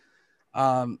stuff.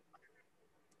 I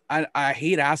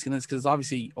hate asking this because it's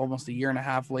obviously almost a year and a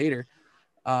half later.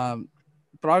 But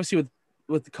obviously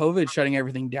with the COVID shutting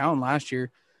everything down last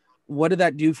year, what did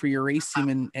that do for your race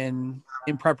team and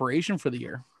in preparation for the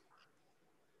year?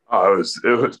 Oh,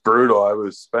 it was brutal. I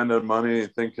was spending money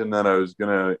thinking that I was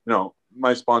gonna,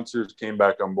 my sponsors came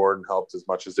back on board and helped as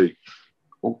much as they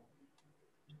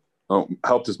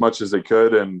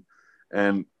could,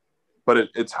 but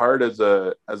it's hard as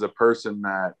a person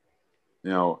that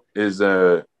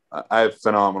I have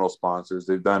phenomenal sponsors.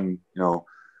 They've done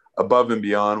above and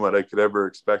beyond what I could ever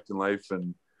expect in life,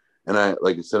 and I,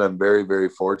 like I said, I'm very, very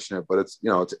fortunate. But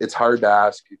it's hard to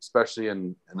ask, especially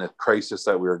in a crisis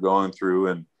that we are going through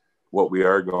and what we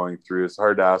are going through. It's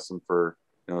hard to ask them for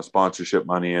sponsorship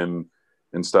money and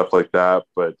stuff like that.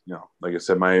 But like I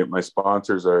said, my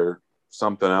sponsors are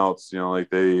something else.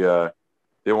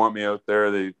 They want me out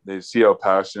there. They see how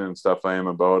passionate and stuff I am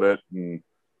about it. And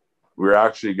we're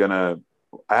actually I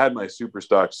had my super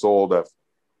stock sold at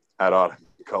Autumn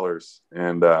Colors,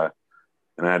 and I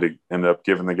had to end up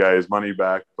giving the guy his money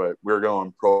back. But we were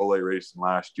going pro late racing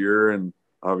last year, and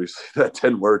obviously that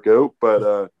didn't work out.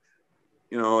 But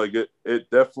it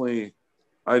definitely,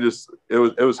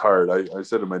 it was hard. I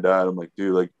said to my dad, I'm like,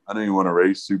 dude, like, I don't even want to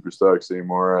race super stocks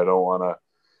anymore. I don't want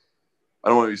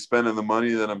to be spending the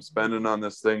money that I'm spending on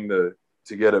this thing to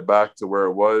get it back to where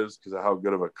it was, because of how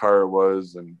good of a car it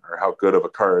was, or how good of a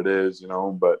car it is,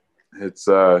 but it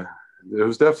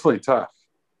was definitely tough.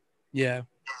 Yeah.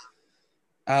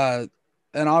 And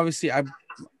obviously I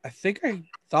think I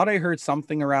thought I heard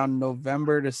something around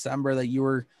November, December that you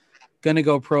were going to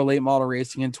go pro late model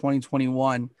racing in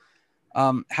 2021.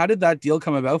 How did that deal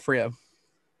come about for you?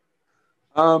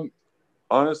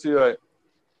 Honestly, I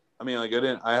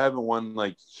haven't won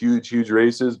like huge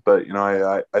races, but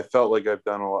I felt like I've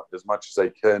done as much as I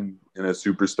can in a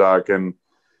super stock, and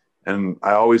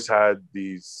I always had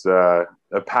a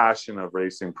passion of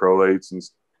racing pro lates, and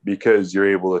because you're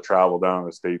able to travel down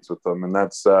the States with them, and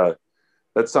that's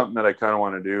something that I kind of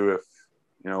want to do if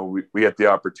we get the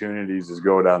opportunities to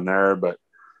go down there. But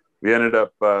we ended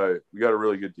up we got a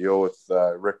really good deal with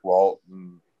Rick Walt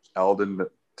and Eldon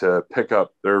to pick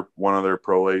up one of their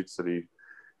pro lates that he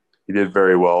did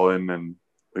very well in, and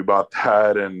we bought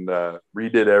that and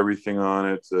redid everything on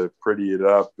it to pretty it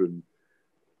up and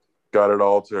got it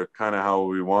all to kind of how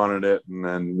we wanted it. And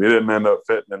then we didn't end up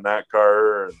fitting in that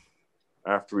car, and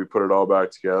after we put it all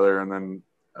back together. And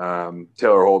then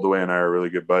Taylor Holdaway and I are really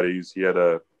good buddies. He had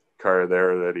a car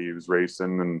there that he was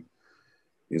racing, and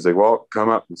he's like, well, come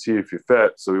up and see if you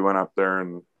fit. So we went up there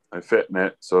and I fit in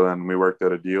it. So then we worked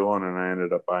out a deal, and then I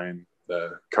ended up buying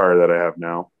the car that I have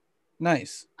now.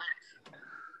 Nice.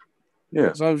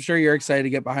 Yeah. So I'm sure you're excited to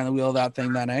get behind the wheel of that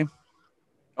thing then, eh?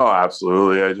 Oh,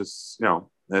 absolutely. I just,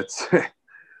 it's,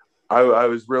 I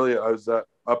was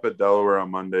up at Delaware on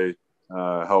Monday,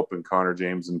 helping Connor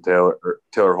James and Taylor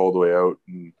Holdaway out.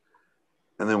 And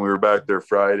then we were back there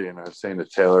Friday, and I was saying to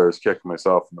Taylor, I was kicking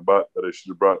myself in the butt that I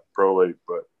should have brought pro late,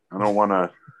 but I don't want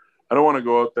to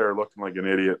go out there looking like an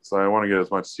idiot. So I want to get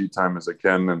as much seat time as I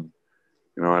can. And,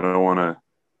 I don't want to,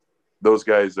 those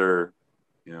guys are,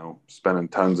 spending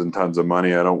tons and tons of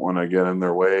money. I don't want to get in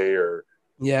their way, or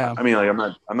Yeah, I mean, like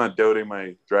I'm not doubting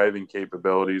my driving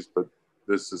capabilities, but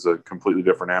this is a completely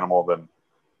different animal than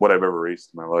what I've ever raced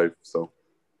in my life. So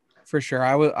for sure.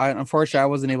 Unfortunately I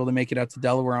wasn't able to make it out to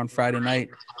Delaware on Friday night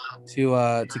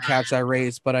to catch that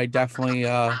race, but I definitely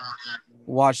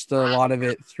watched a lot of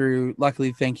it through.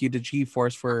 Luckily, thank you to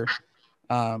G-Force for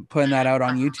putting that out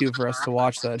on YouTube for us to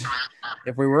watch. That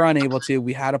if we were unable to,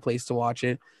 we had a place to watch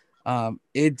it.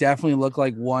 It definitely looked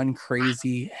like one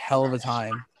crazy hell of a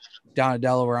time down at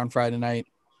Delaware on Friday night.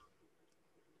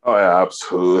 oh yeah,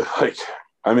 absolutely. Like,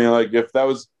 I mean, like if that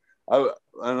was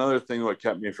another thing what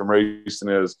kept me from racing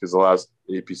is because the last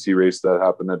APC race that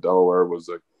happened at Delaware was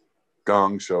a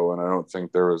gong show, and I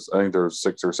think there was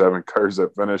 6 or 7 cars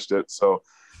that finished it. So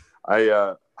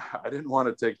I didn't want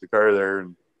to take the car there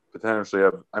and potentially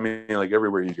have. I mean, like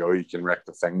everywhere you go, you can wreck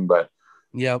the thing, but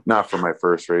Yep. not for my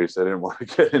first race. I didn't want to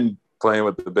get in playing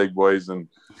with the big boys and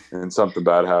something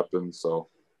bad happened. So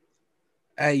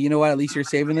Hey, you know what? At least you're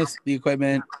saving the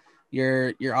equipment.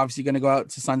 You're obviously going to go out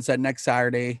to Sunset next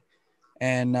Saturday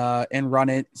and run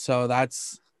it. So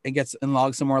it gets and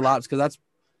log some more laps, because that's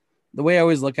the way I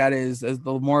always look at it is as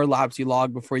the more laps you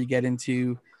log before you get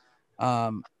into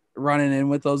running in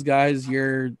with those guys,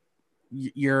 you're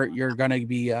gonna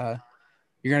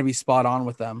be spot on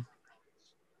with them.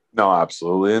 no,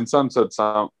 absolutely. And Sunset's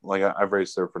like I've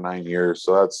raced there for 9 years,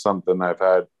 so that's something I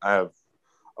have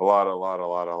a lot of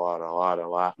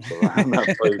laps around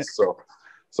that place.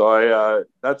 So I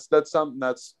that's something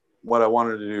that's what I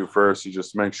wanted to do first. You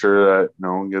just make sure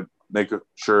that make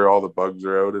sure all the bugs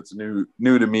are out. It's a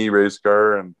new to me race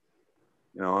car, and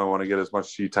I want to get as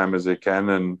much seat time as I can,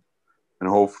 and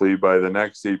hopefully by the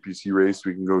next APC race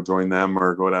we can go join them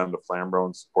or go down to Flamborough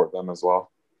and support them as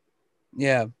well.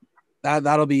 Yeah,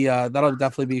 that'll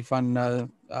definitely be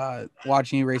fun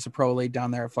watching you race a pro late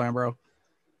down there at Flamborough.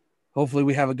 Hopefully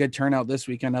we have a good turnout this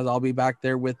weekend, as I'll be back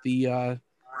there with the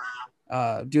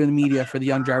doing the media for the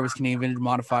Young Drivers Canadian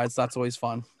Modified. So that's always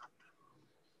fun.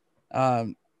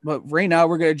 But right now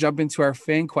we're going to jump into our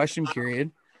fan question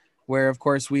period, where of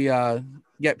course we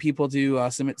get people to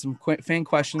submit some fan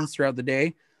questions throughout the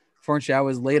day. Fortunately, I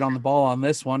was late on the ball on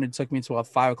this one. It took me until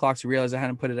 5 o'clock to realize I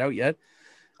hadn't put it out yet.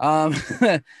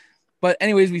 But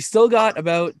anyways, we still got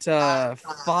about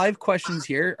 5 questions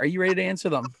here. Are you ready to answer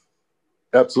them?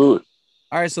 Absolutely.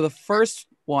 All right. So the first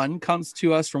one comes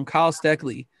to us from Kyle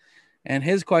Steckley, and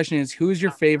his question is, who's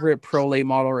your favorite pro late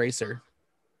model racer?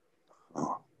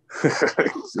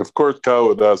 Of course, Kyle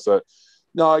would ask that.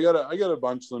 No, I got a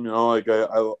bunch of them. Like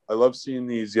I love seeing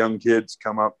these young kids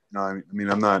come up. I mean,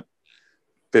 I'm not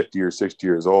 50 or 60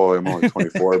 years old. I'm only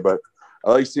 24, but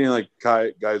I like seeing like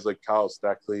guys like Kyle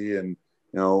Steckley and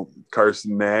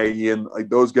Carson Nagy and like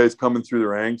those guys coming through the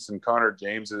ranks, and Connor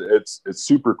James. It's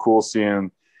super cool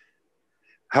seeing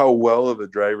how well of a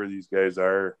driver these guys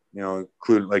are.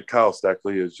 Including like Kyle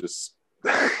Steckley is just.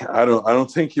 I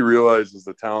don't think he realizes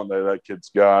the talent that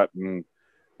kid's got, and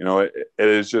it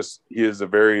is just, he is a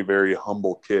very, very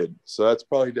humble kid. So that's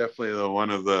probably definitely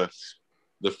one of the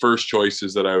first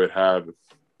choices that I would have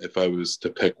if I was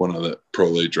to pick one of the pro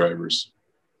late drivers.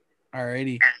 All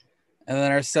righty. And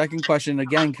then our second question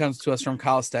again comes to us from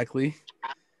Kyle Steckley,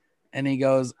 and he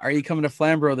goes, "Are you coming to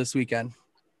Flamborough this weekend?"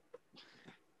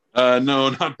 No,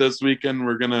 not this weekend.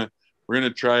 We're gonna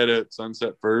try it at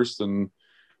Sunset first, and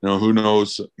who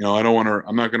knows?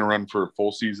 I'm not going to run for a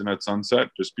full season at Sunset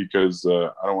just because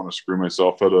I don't want to screw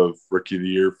myself out of Rookie of the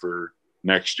Year for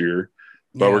next year.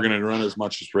 But We're going to run as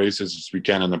much races as we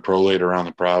can in the pro late around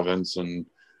the province, and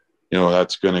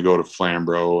that's going to go to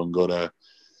Flamborough and go to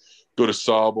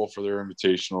Sauble for their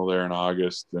invitational there in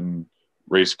August, and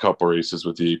race a couple races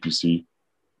with the APC.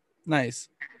 Nice.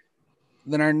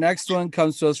 Then our next one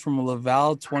comes to us from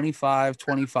Laval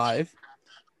 2525.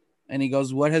 And he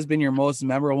goes, "What has been your most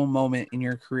memorable moment in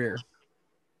your career?"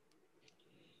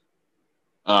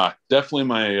 Definitely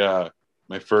my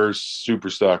first super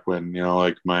stock win.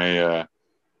 Like my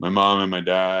mom and my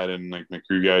dad and like my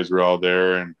crew guys were all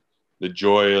there, and the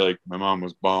joy. Like my mom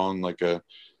was bawling like a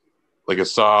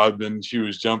sob, and she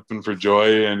was jumping for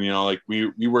joy. And like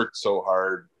we worked so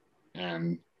hard,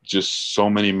 and just so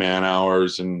many man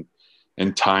hours and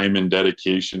time and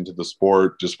dedication to the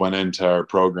sport just went into our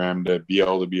program to be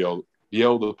able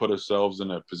to put ourselves in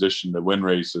a position to win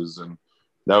races. And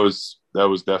that was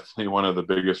definitely one of the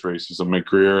biggest races of my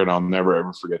career, and I'll never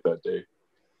ever forget that day.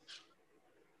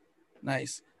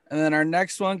 Nice. And then our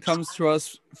next one comes to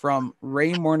us from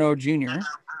Ray Morneau Jr.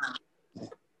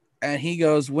 And he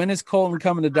goes, "When is Colton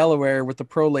coming to Delaware with the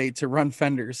pro late to run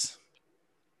fenders?"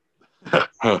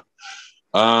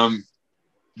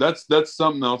 that's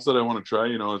something else that I want to try.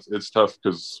 You know, it's tough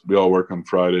because we all work on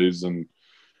Fridays, and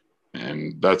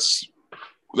that's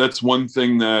one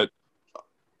thing that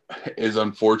is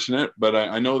unfortunate. But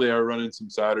I know they are running some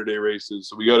Saturday races,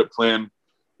 so we got it planned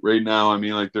right now. I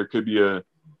mean, like there could be a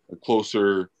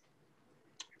closer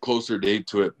date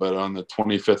to it, but on the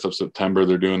 25th of September,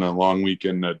 they're doing a long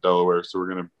weekend at Delaware, so we're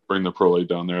gonna bring the Pro Lite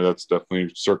down there. That's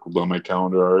definitely circled on my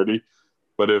calendar already.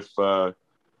 But if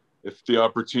the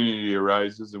opportunity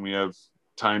arises and we have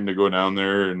time to go down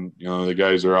there, and you know the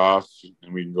guys are off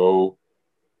and we can go,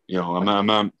 you know, I'm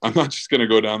not just gonna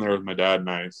go down there with my dad and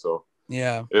I. So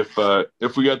Yeah.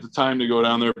 If we got the time to go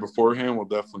down there beforehand, we'll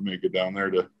definitely make it down there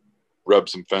to rub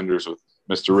some fenders with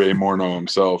Mr. Ray Morneau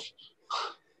himself.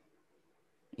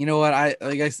 You know what?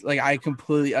 I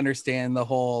completely understand the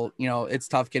whole, you know, it's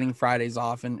tough getting Fridays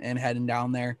off and heading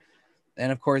down there.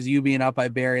 And of course, you being up by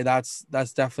Barrie, that's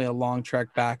definitely a long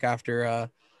trek back after a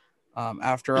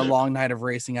long night of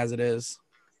racing as it is.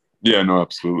 Yeah, no,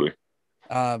 absolutely.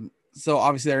 So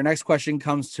obviously our next question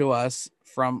comes to us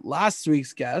from last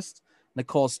week's guest,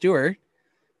 Nicole Stewart.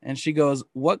 And she goes,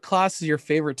 what class is your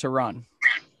favorite to run?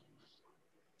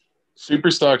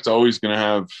 Superstock's always going to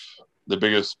have the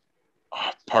biggest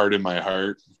part in my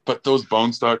heart, but those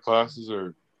bone stock classes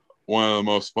are one of the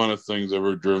most funnest things I've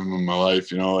ever driven in my life.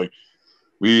 You know, like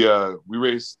we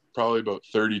raced probably about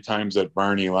 30 times at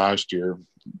Barney last year.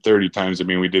 30 times. I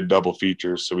mean, we did double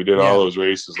features. So we did all those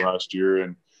races last year,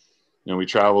 and, you know, we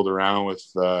traveled around with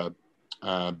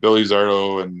Billy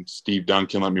Zardo and Steve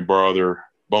Duncan let me borrow their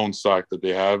bone stock that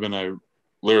they have. And I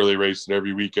literally raced it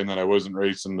every weekend that I wasn't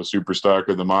racing the super stock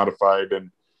or the modified.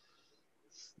 And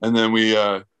then we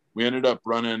ended up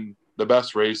running the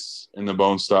best race in the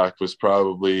bone stock was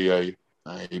probably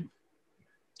I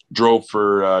drove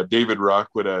for David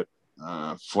Rockwood at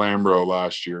Flamborough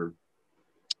last year.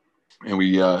 And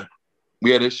we had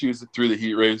issues through the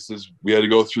heat races. We had to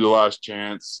go through the last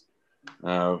chance.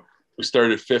 We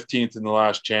started 15th in the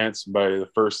last chance. By the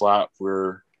first lap,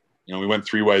 we went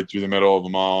 3 wide through the middle of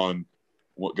them all and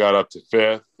got up to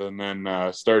 5th, and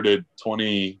then started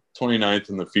 29th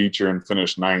in the feature and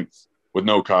finished 9th with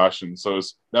no caution. So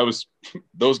that was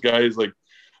those guys. Like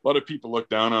a lot of people look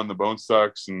down on the bone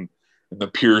stocks and the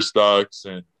pure stocks,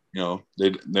 and you know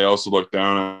they also look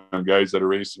down on guys that are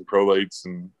racing pro lights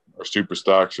and or super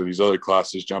stocks or these other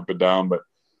classes jumping down. But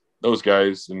those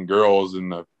guys and girls in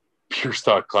the pure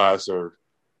stock class are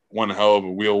one hell of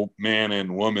a wheel man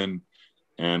and woman.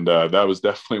 And that was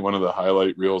definitely one of the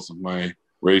highlight reels of my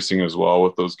racing as well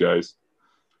with those guys.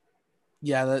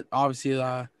 Yeah, that obviously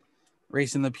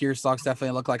racing the pure stocks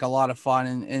definitely look like a lot of fun.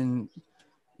 And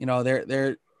you know,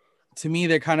 they're to me,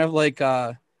 they're kind of like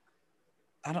I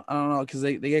don't know, because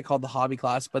they get called the hobby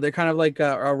class, but they're kind of like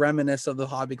a reminisce of the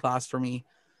hobby class for me,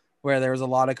 where there was a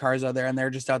lot of cars out there and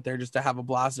they're just out there just to have a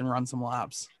blast and run some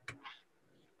laps.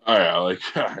 Oh yeah,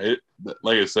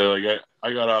 like I said, like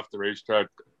I got off the racetrack,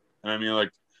 and I mean,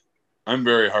 like I'm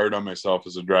very hard on myself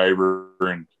as a driver,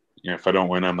 and you know, if I don't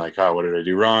win, I'm like, what did I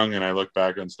do wrong? And I look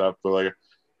back on stuff, but like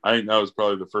I think that was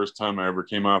probably the first time I ever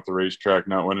came off the racetrack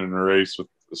not winning a race with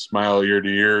a smile ear to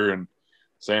ear and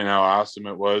saying how awesome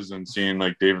it was, and seeing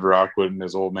like David Rockwood and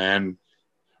his old man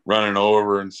running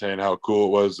over and saying how cool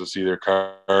it was to see their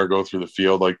car go through the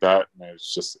field like that. And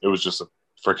it was just a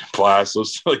freaking blast.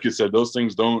 Like you said, those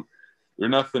things they're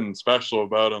nothing special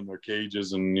about them. They're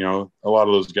cages, and you know, a lot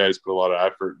of those guys put a lot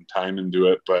of effort and time into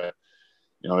it, but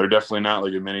you know, they're definitely not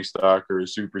like a mini stock or a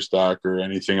super stock or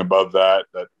anything above that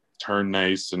turn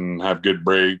nice and have good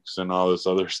brakes and all this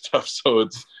other stuff. So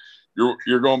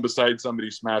you're going beside somebody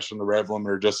smashing the rev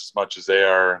limiter just as much as they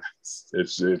are.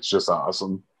 It's just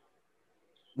awesome.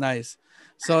 Nice.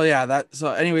 So yeah,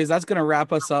 anyways, that's going to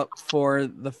wrap us up for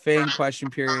the fan question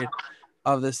period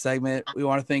of this segment. We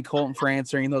want to thank Colton for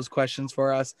answering those questions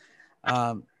for us.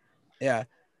 Yeah.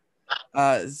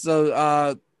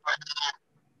 So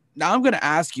now I'm going to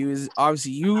ask you, is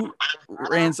obviously you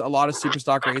ran a lot of super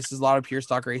stock races, a lot of pure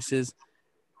stock races,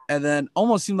 and then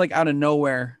almost seemed like out of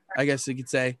nowhere, I guess you could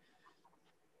say,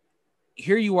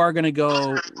 here you are going to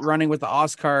go running with the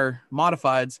Oscar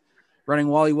modifieds, running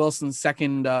Wally Wilson's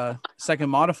second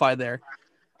modified there.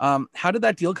 How did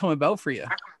that deal come about for you?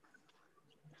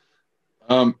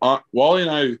 Wally and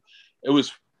I, it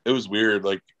was weird.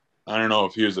 Like, I don't know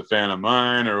if he was a fan of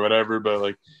mine or whatever, but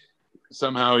like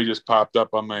somehow he just popped up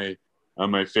on my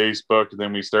Facebook, and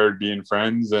then we started being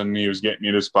friends, and he was getting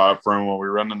me to spot for him while we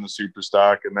were running the super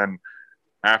stock. And then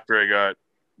after I got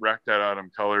wrecked at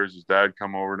Autumn Colors, his dad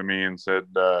come over to me and said,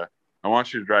 I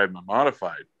want you to drive my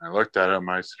modified. I looked at him.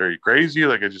 I said, are you crazy?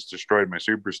 Like, I just destroyed my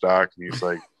super stock. And he's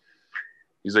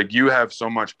like, you have so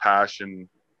much passion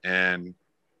and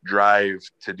drive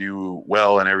to do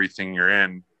well in everything you're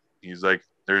in. He's like,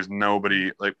 there's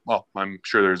nobody like, well, I'm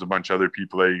sure there's a bunch of other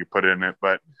people that you put in it,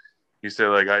 but he said,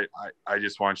 like, I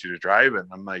just want you to drive it. And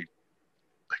I'm like,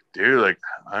 dude, like,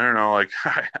 I don't know, like,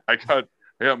 I got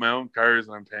my own cars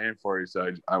and I'm paying for it. He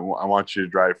said, I want you to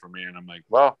drive for me. And I'm like,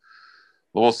 well,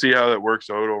 we'll see how that works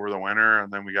out over the winter.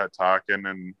 And then we got talking,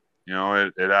 and, you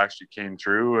know, it actually came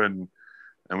true. And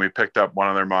we picked up one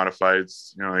of their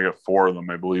modifieds. You know, they got 4 of them,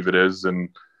 I believe it is, and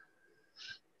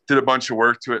did a bunch of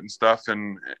work to it and stuff.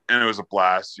 And it was a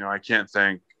blast. You know, I can't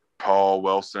thank Paul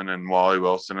Wilson and Wally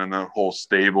Wilson and the whole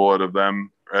stable out of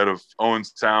Owen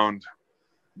Sound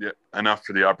enough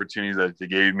for the opportunity that they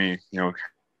gave me. You know,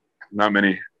 not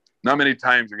many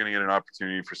times you're going to get an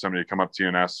opportunity for somebody to come up to you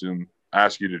and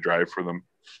ask you to drive for them.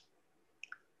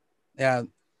 Yeah.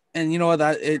 And you know what,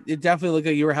 that it definitely looked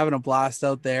like you were having a blast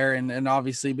out there. And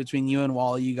obviously between you and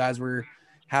Wally, you guys were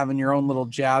having your own little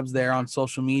jabs there on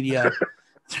social media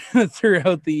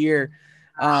throughout the year.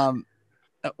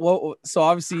 Well, so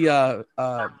obviously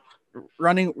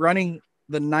running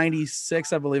the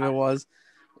 96, I believe it was,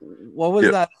 what was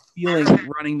that feeling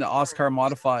running the Oscar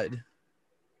modified?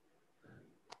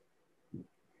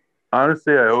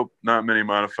 Honestly, I hope not many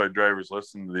modified drivers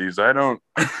listen to these. I don't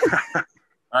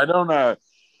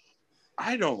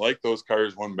like those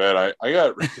cars one bit. I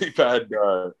got really bad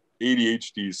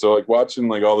ADHD, so like watching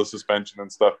like all the suspension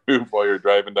and stuff move while you're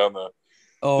driving down the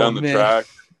track,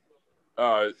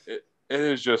 it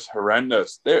is just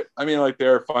horrendous. They're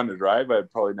fun to drive.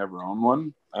 I'd probably never own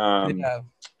one.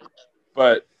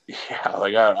 But yeah,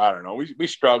 like I don't know. We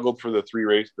struggled for the 3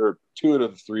 races, or 2 out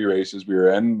of the 3 races we were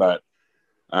in, but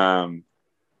I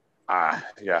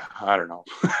don't know.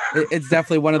 It's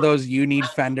definitely one of those, you need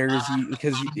fenders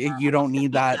because you don't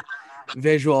need that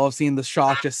visual of seeing the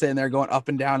shock just sitting there going up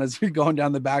and down as you're going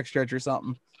down the backstretch or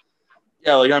something.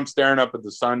 Yeah, like I'm staring up at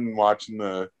the sun and watching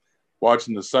the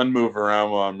sun move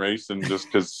around while I'm racing, just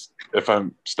because if I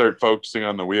start focusing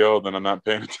on the wheel, then I'm not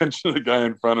paying attention to the guy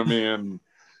in front of me. And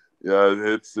yeah,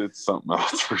 it's something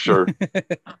else for sure.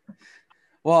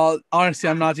 Well, honestly,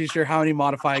 I'm not too sure how many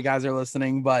modified guys are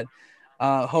listening, but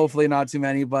hopefully not too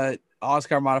many. But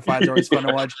Oscar modifieds are always fun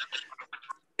to watch.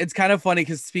 It's kind of funny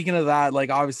because speaking of that,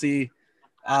 like obviously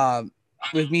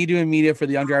with me doing media for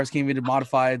the Young Drivers King Vintage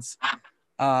Modifieds,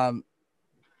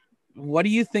 what do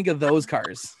you think of those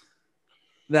cars?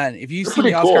 Then if you see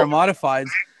the Oscar modifieds,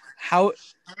 how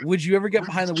would you ever get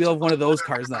behind the wheel of one of those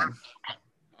cars then?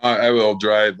 I will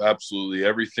drive absolutely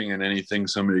everything and anything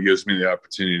somebody gives me the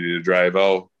opportunity to drive.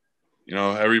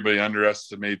 Everybody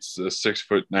underestimates a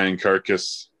 6'9"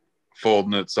 carcass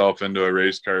folding itself into a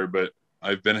race car, but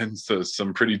I've been into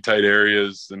some pretty tight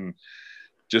areas, and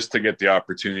just to get the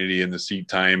opportunity and the seat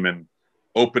time and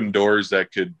open doors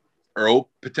that could, or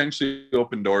potentially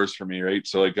open doors for me, right?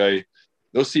 So like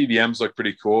those CVMs look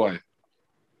pretty cool.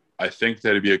 I think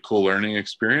that'd be a cool learning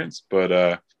experience,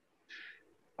 but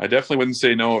I definitely wouldn't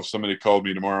say no if somebody called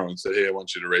me tomorrow and said, hey, I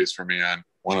want you to race for me on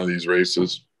one of these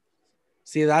races.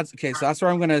 See, that's okay. So that's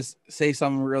where I'm going to say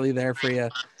something really there for you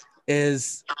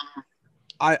is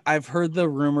I've heard the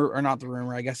rumor, or not the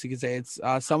rumor, I guess you could say it's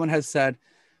someone has said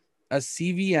a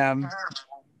CVM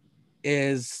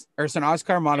an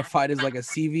Oscar modified is like a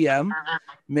CVM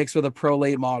mixed with a pro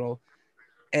late model.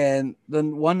 And the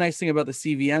one nice thing about the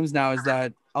CVMs now is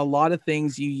that a lot of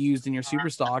things you used in your super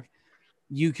stock,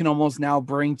 you can almost now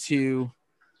bring into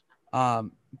the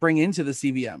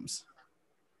CVMs.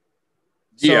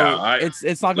 So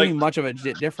it's not going to be much of a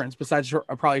difference besides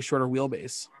probably shorter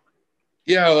wheelbase.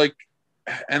 Yeah,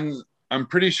 and I'm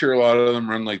pretty sure a lot of them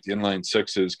run like the inline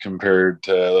 6s compared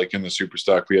to like in the super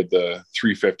stock. We had the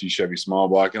 350 Chevy small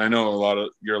block, and I know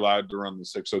you're allowed to run the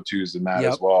 602s in that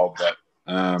as well. But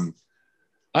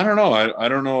I don't know. I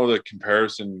don't know the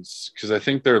comparisons because I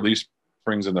think there are leaf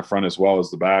springs in the front as well as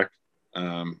the back.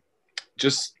 I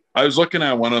was looking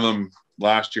at one of them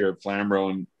last year at Flamborough,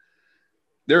 and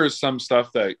there is some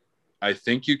stuff that I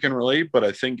think you can relate, but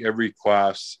I think every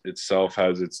class itself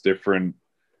has its different.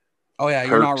 Oh yeah,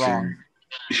 you're not wrong.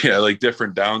 Like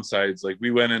different downsides. Like we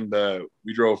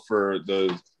drove for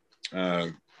the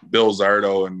Bill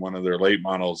Zardo in one of their late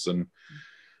models and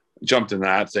jumped in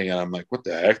that thing, and I'm like, what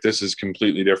the heck? This is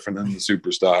completely different than the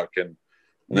super stock. And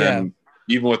then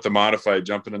even with the modified,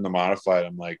 jumping in the modified,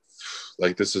 I'm like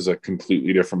this is a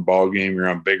completely different ball game. You're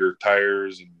on bigger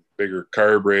tires and bigger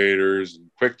carburetors and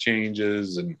quick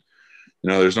changes, and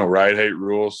there's no ride height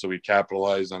rules, so we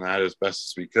capitalized on that as best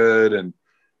as we could. And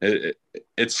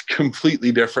it's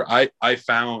completely different. I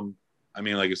found,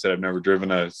 like I said, I've never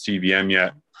driven a CVM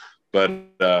yet, but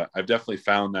I've definitely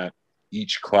found that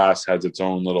each class has its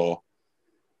own little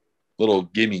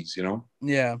gimmies,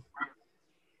 Yeah.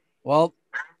 Well,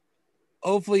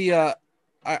 hopefully, I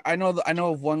know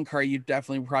of one car you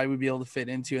definitely probably would be able to fit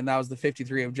into, and that was the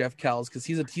 53 of Jeff Kells, because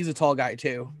he's a tall guy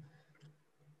too,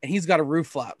 and he's got a roof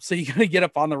flap, so you got to get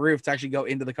up on the roof to actually go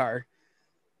into the car.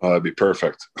 That'd be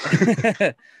perfect.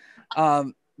 But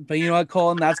you know what,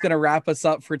 Colin, that's gonna wrap us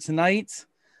up for tonight.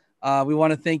 We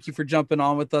want to thank you for jumping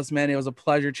on with us, man. It was a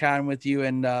pleasure chatting with you,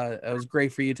 and it was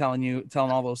great for you telling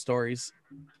all those stories.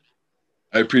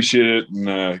 I appreciate it,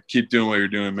 and keep doing what you're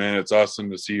doing, man. It's awesome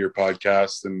to see your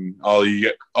podcast, and all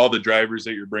the drivers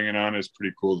that you're bringing on is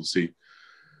pretty cool to see.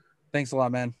 Thanks a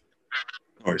lot, man.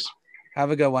 Of course.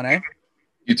 Have a good one, eh?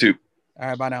 You too. All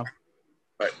right, bye now.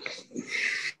 Bye.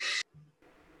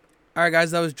 All right,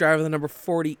 guys, that was driver the number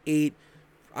 48.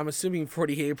 I'm assuming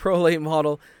 48 Pro Late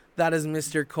model. That is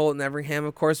Mr. Colton Everingham.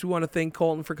 Of course, we want to thank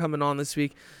Colton for coming on this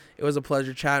week. It was a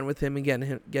pleasure chatting with him and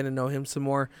getting to know him some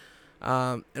more.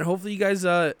 And hopefully you guys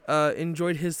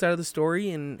enjoyed his side of the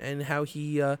story and how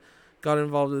he got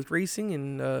involved with racing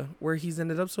and where he's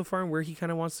ended up so far and where he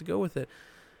kind of wants to go with it.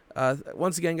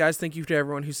 Once again, guys, thank you to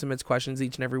everyone who submits questions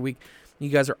each and every week. You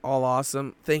guys are all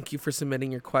awesome. Thank you for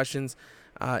submitting your questions.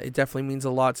 It definitely means a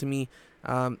lot to me.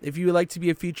 If you would like to be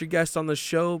a featured guest on the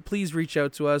show, please reach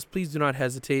out to us. Please do not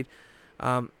hesitate.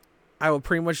 I will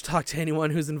pretty much talk to anyone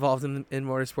who's involved in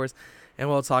motorsports, and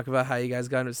we'll talk about how you guys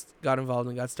got involved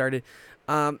and got started.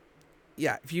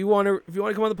 If you want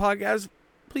to come on the podcast,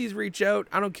 please reach out.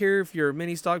 I don't care if you're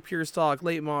mini stock, pure stock,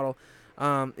 late model.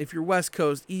 If you're West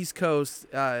Coast, East Coast,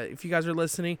 if you guys are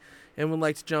listening and would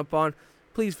like to jump on,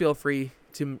 please feel free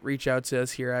to reach out to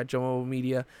us here at Jomo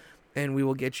Media, and we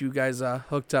will get you guys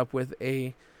hooked up with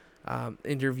a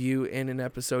interview and an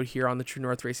episode here on the True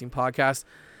North Racing Podcast.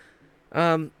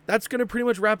 That's going to pretty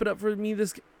much wrap it up for me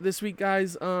this week,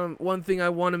 guys. One thing I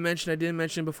want to mention, I didn't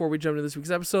mention before we jump into this week's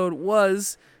episode,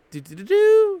 was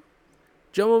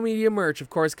Jomo Media merch. Of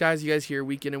course, guys, you guys hear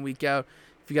week in and week out.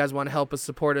 If you guys want to help us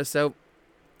support us out,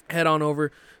 head on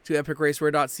over to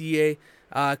epicracewear.ca.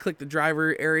 Click the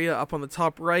driver area up on the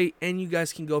top right, and you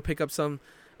guys can go pick up some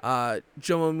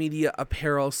Jomo Media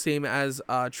apparel, same as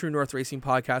True North Racing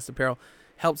Podcast apparel.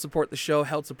 Help support the show,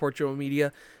 help support Jomo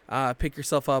Media. Pick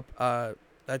yourself up a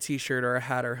t-shirt or a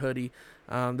hat or hoodie.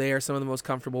 They are some of the most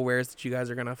comfortable wears that you guys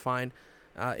are going to find,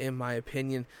 in my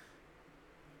opinion.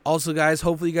 Also, guys,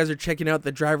 hopefully you guys are checking out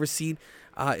the driver's seat.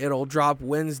 It'll drop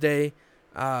Wednesday.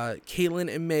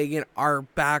 Caitlin and Megan are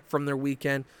back from their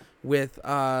weekend with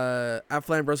at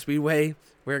Flamborough Speedway.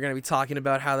 We're going to be talking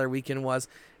about how their weekend was.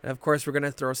 And, of course, we're going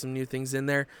to throw some new things in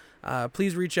there.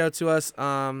 Please reach out to us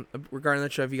regarding the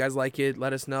show. If you guys like it,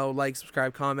 let us know. Like,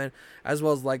 subscribe, comment, as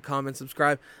well as like, comment,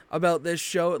 subscribe about this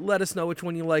show. Let us know which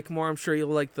one you like more. I'm sure you'll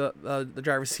like the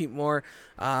driver's seat more.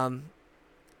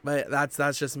 But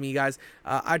that's just me, guys.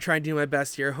 I try and do my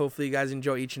best here. Hopefully you guys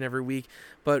enjoy each and every week.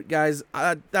 But, guys,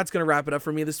 that's going to wrap it up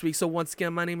for me this week. So, once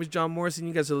again, my name is John Morrison.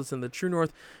 You guys are listening to the True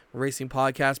North Racing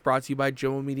Podcast, brought to you by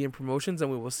Jomo Media Promotions.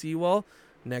 And we will see you all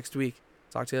next week.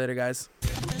 Talk to you later, guys.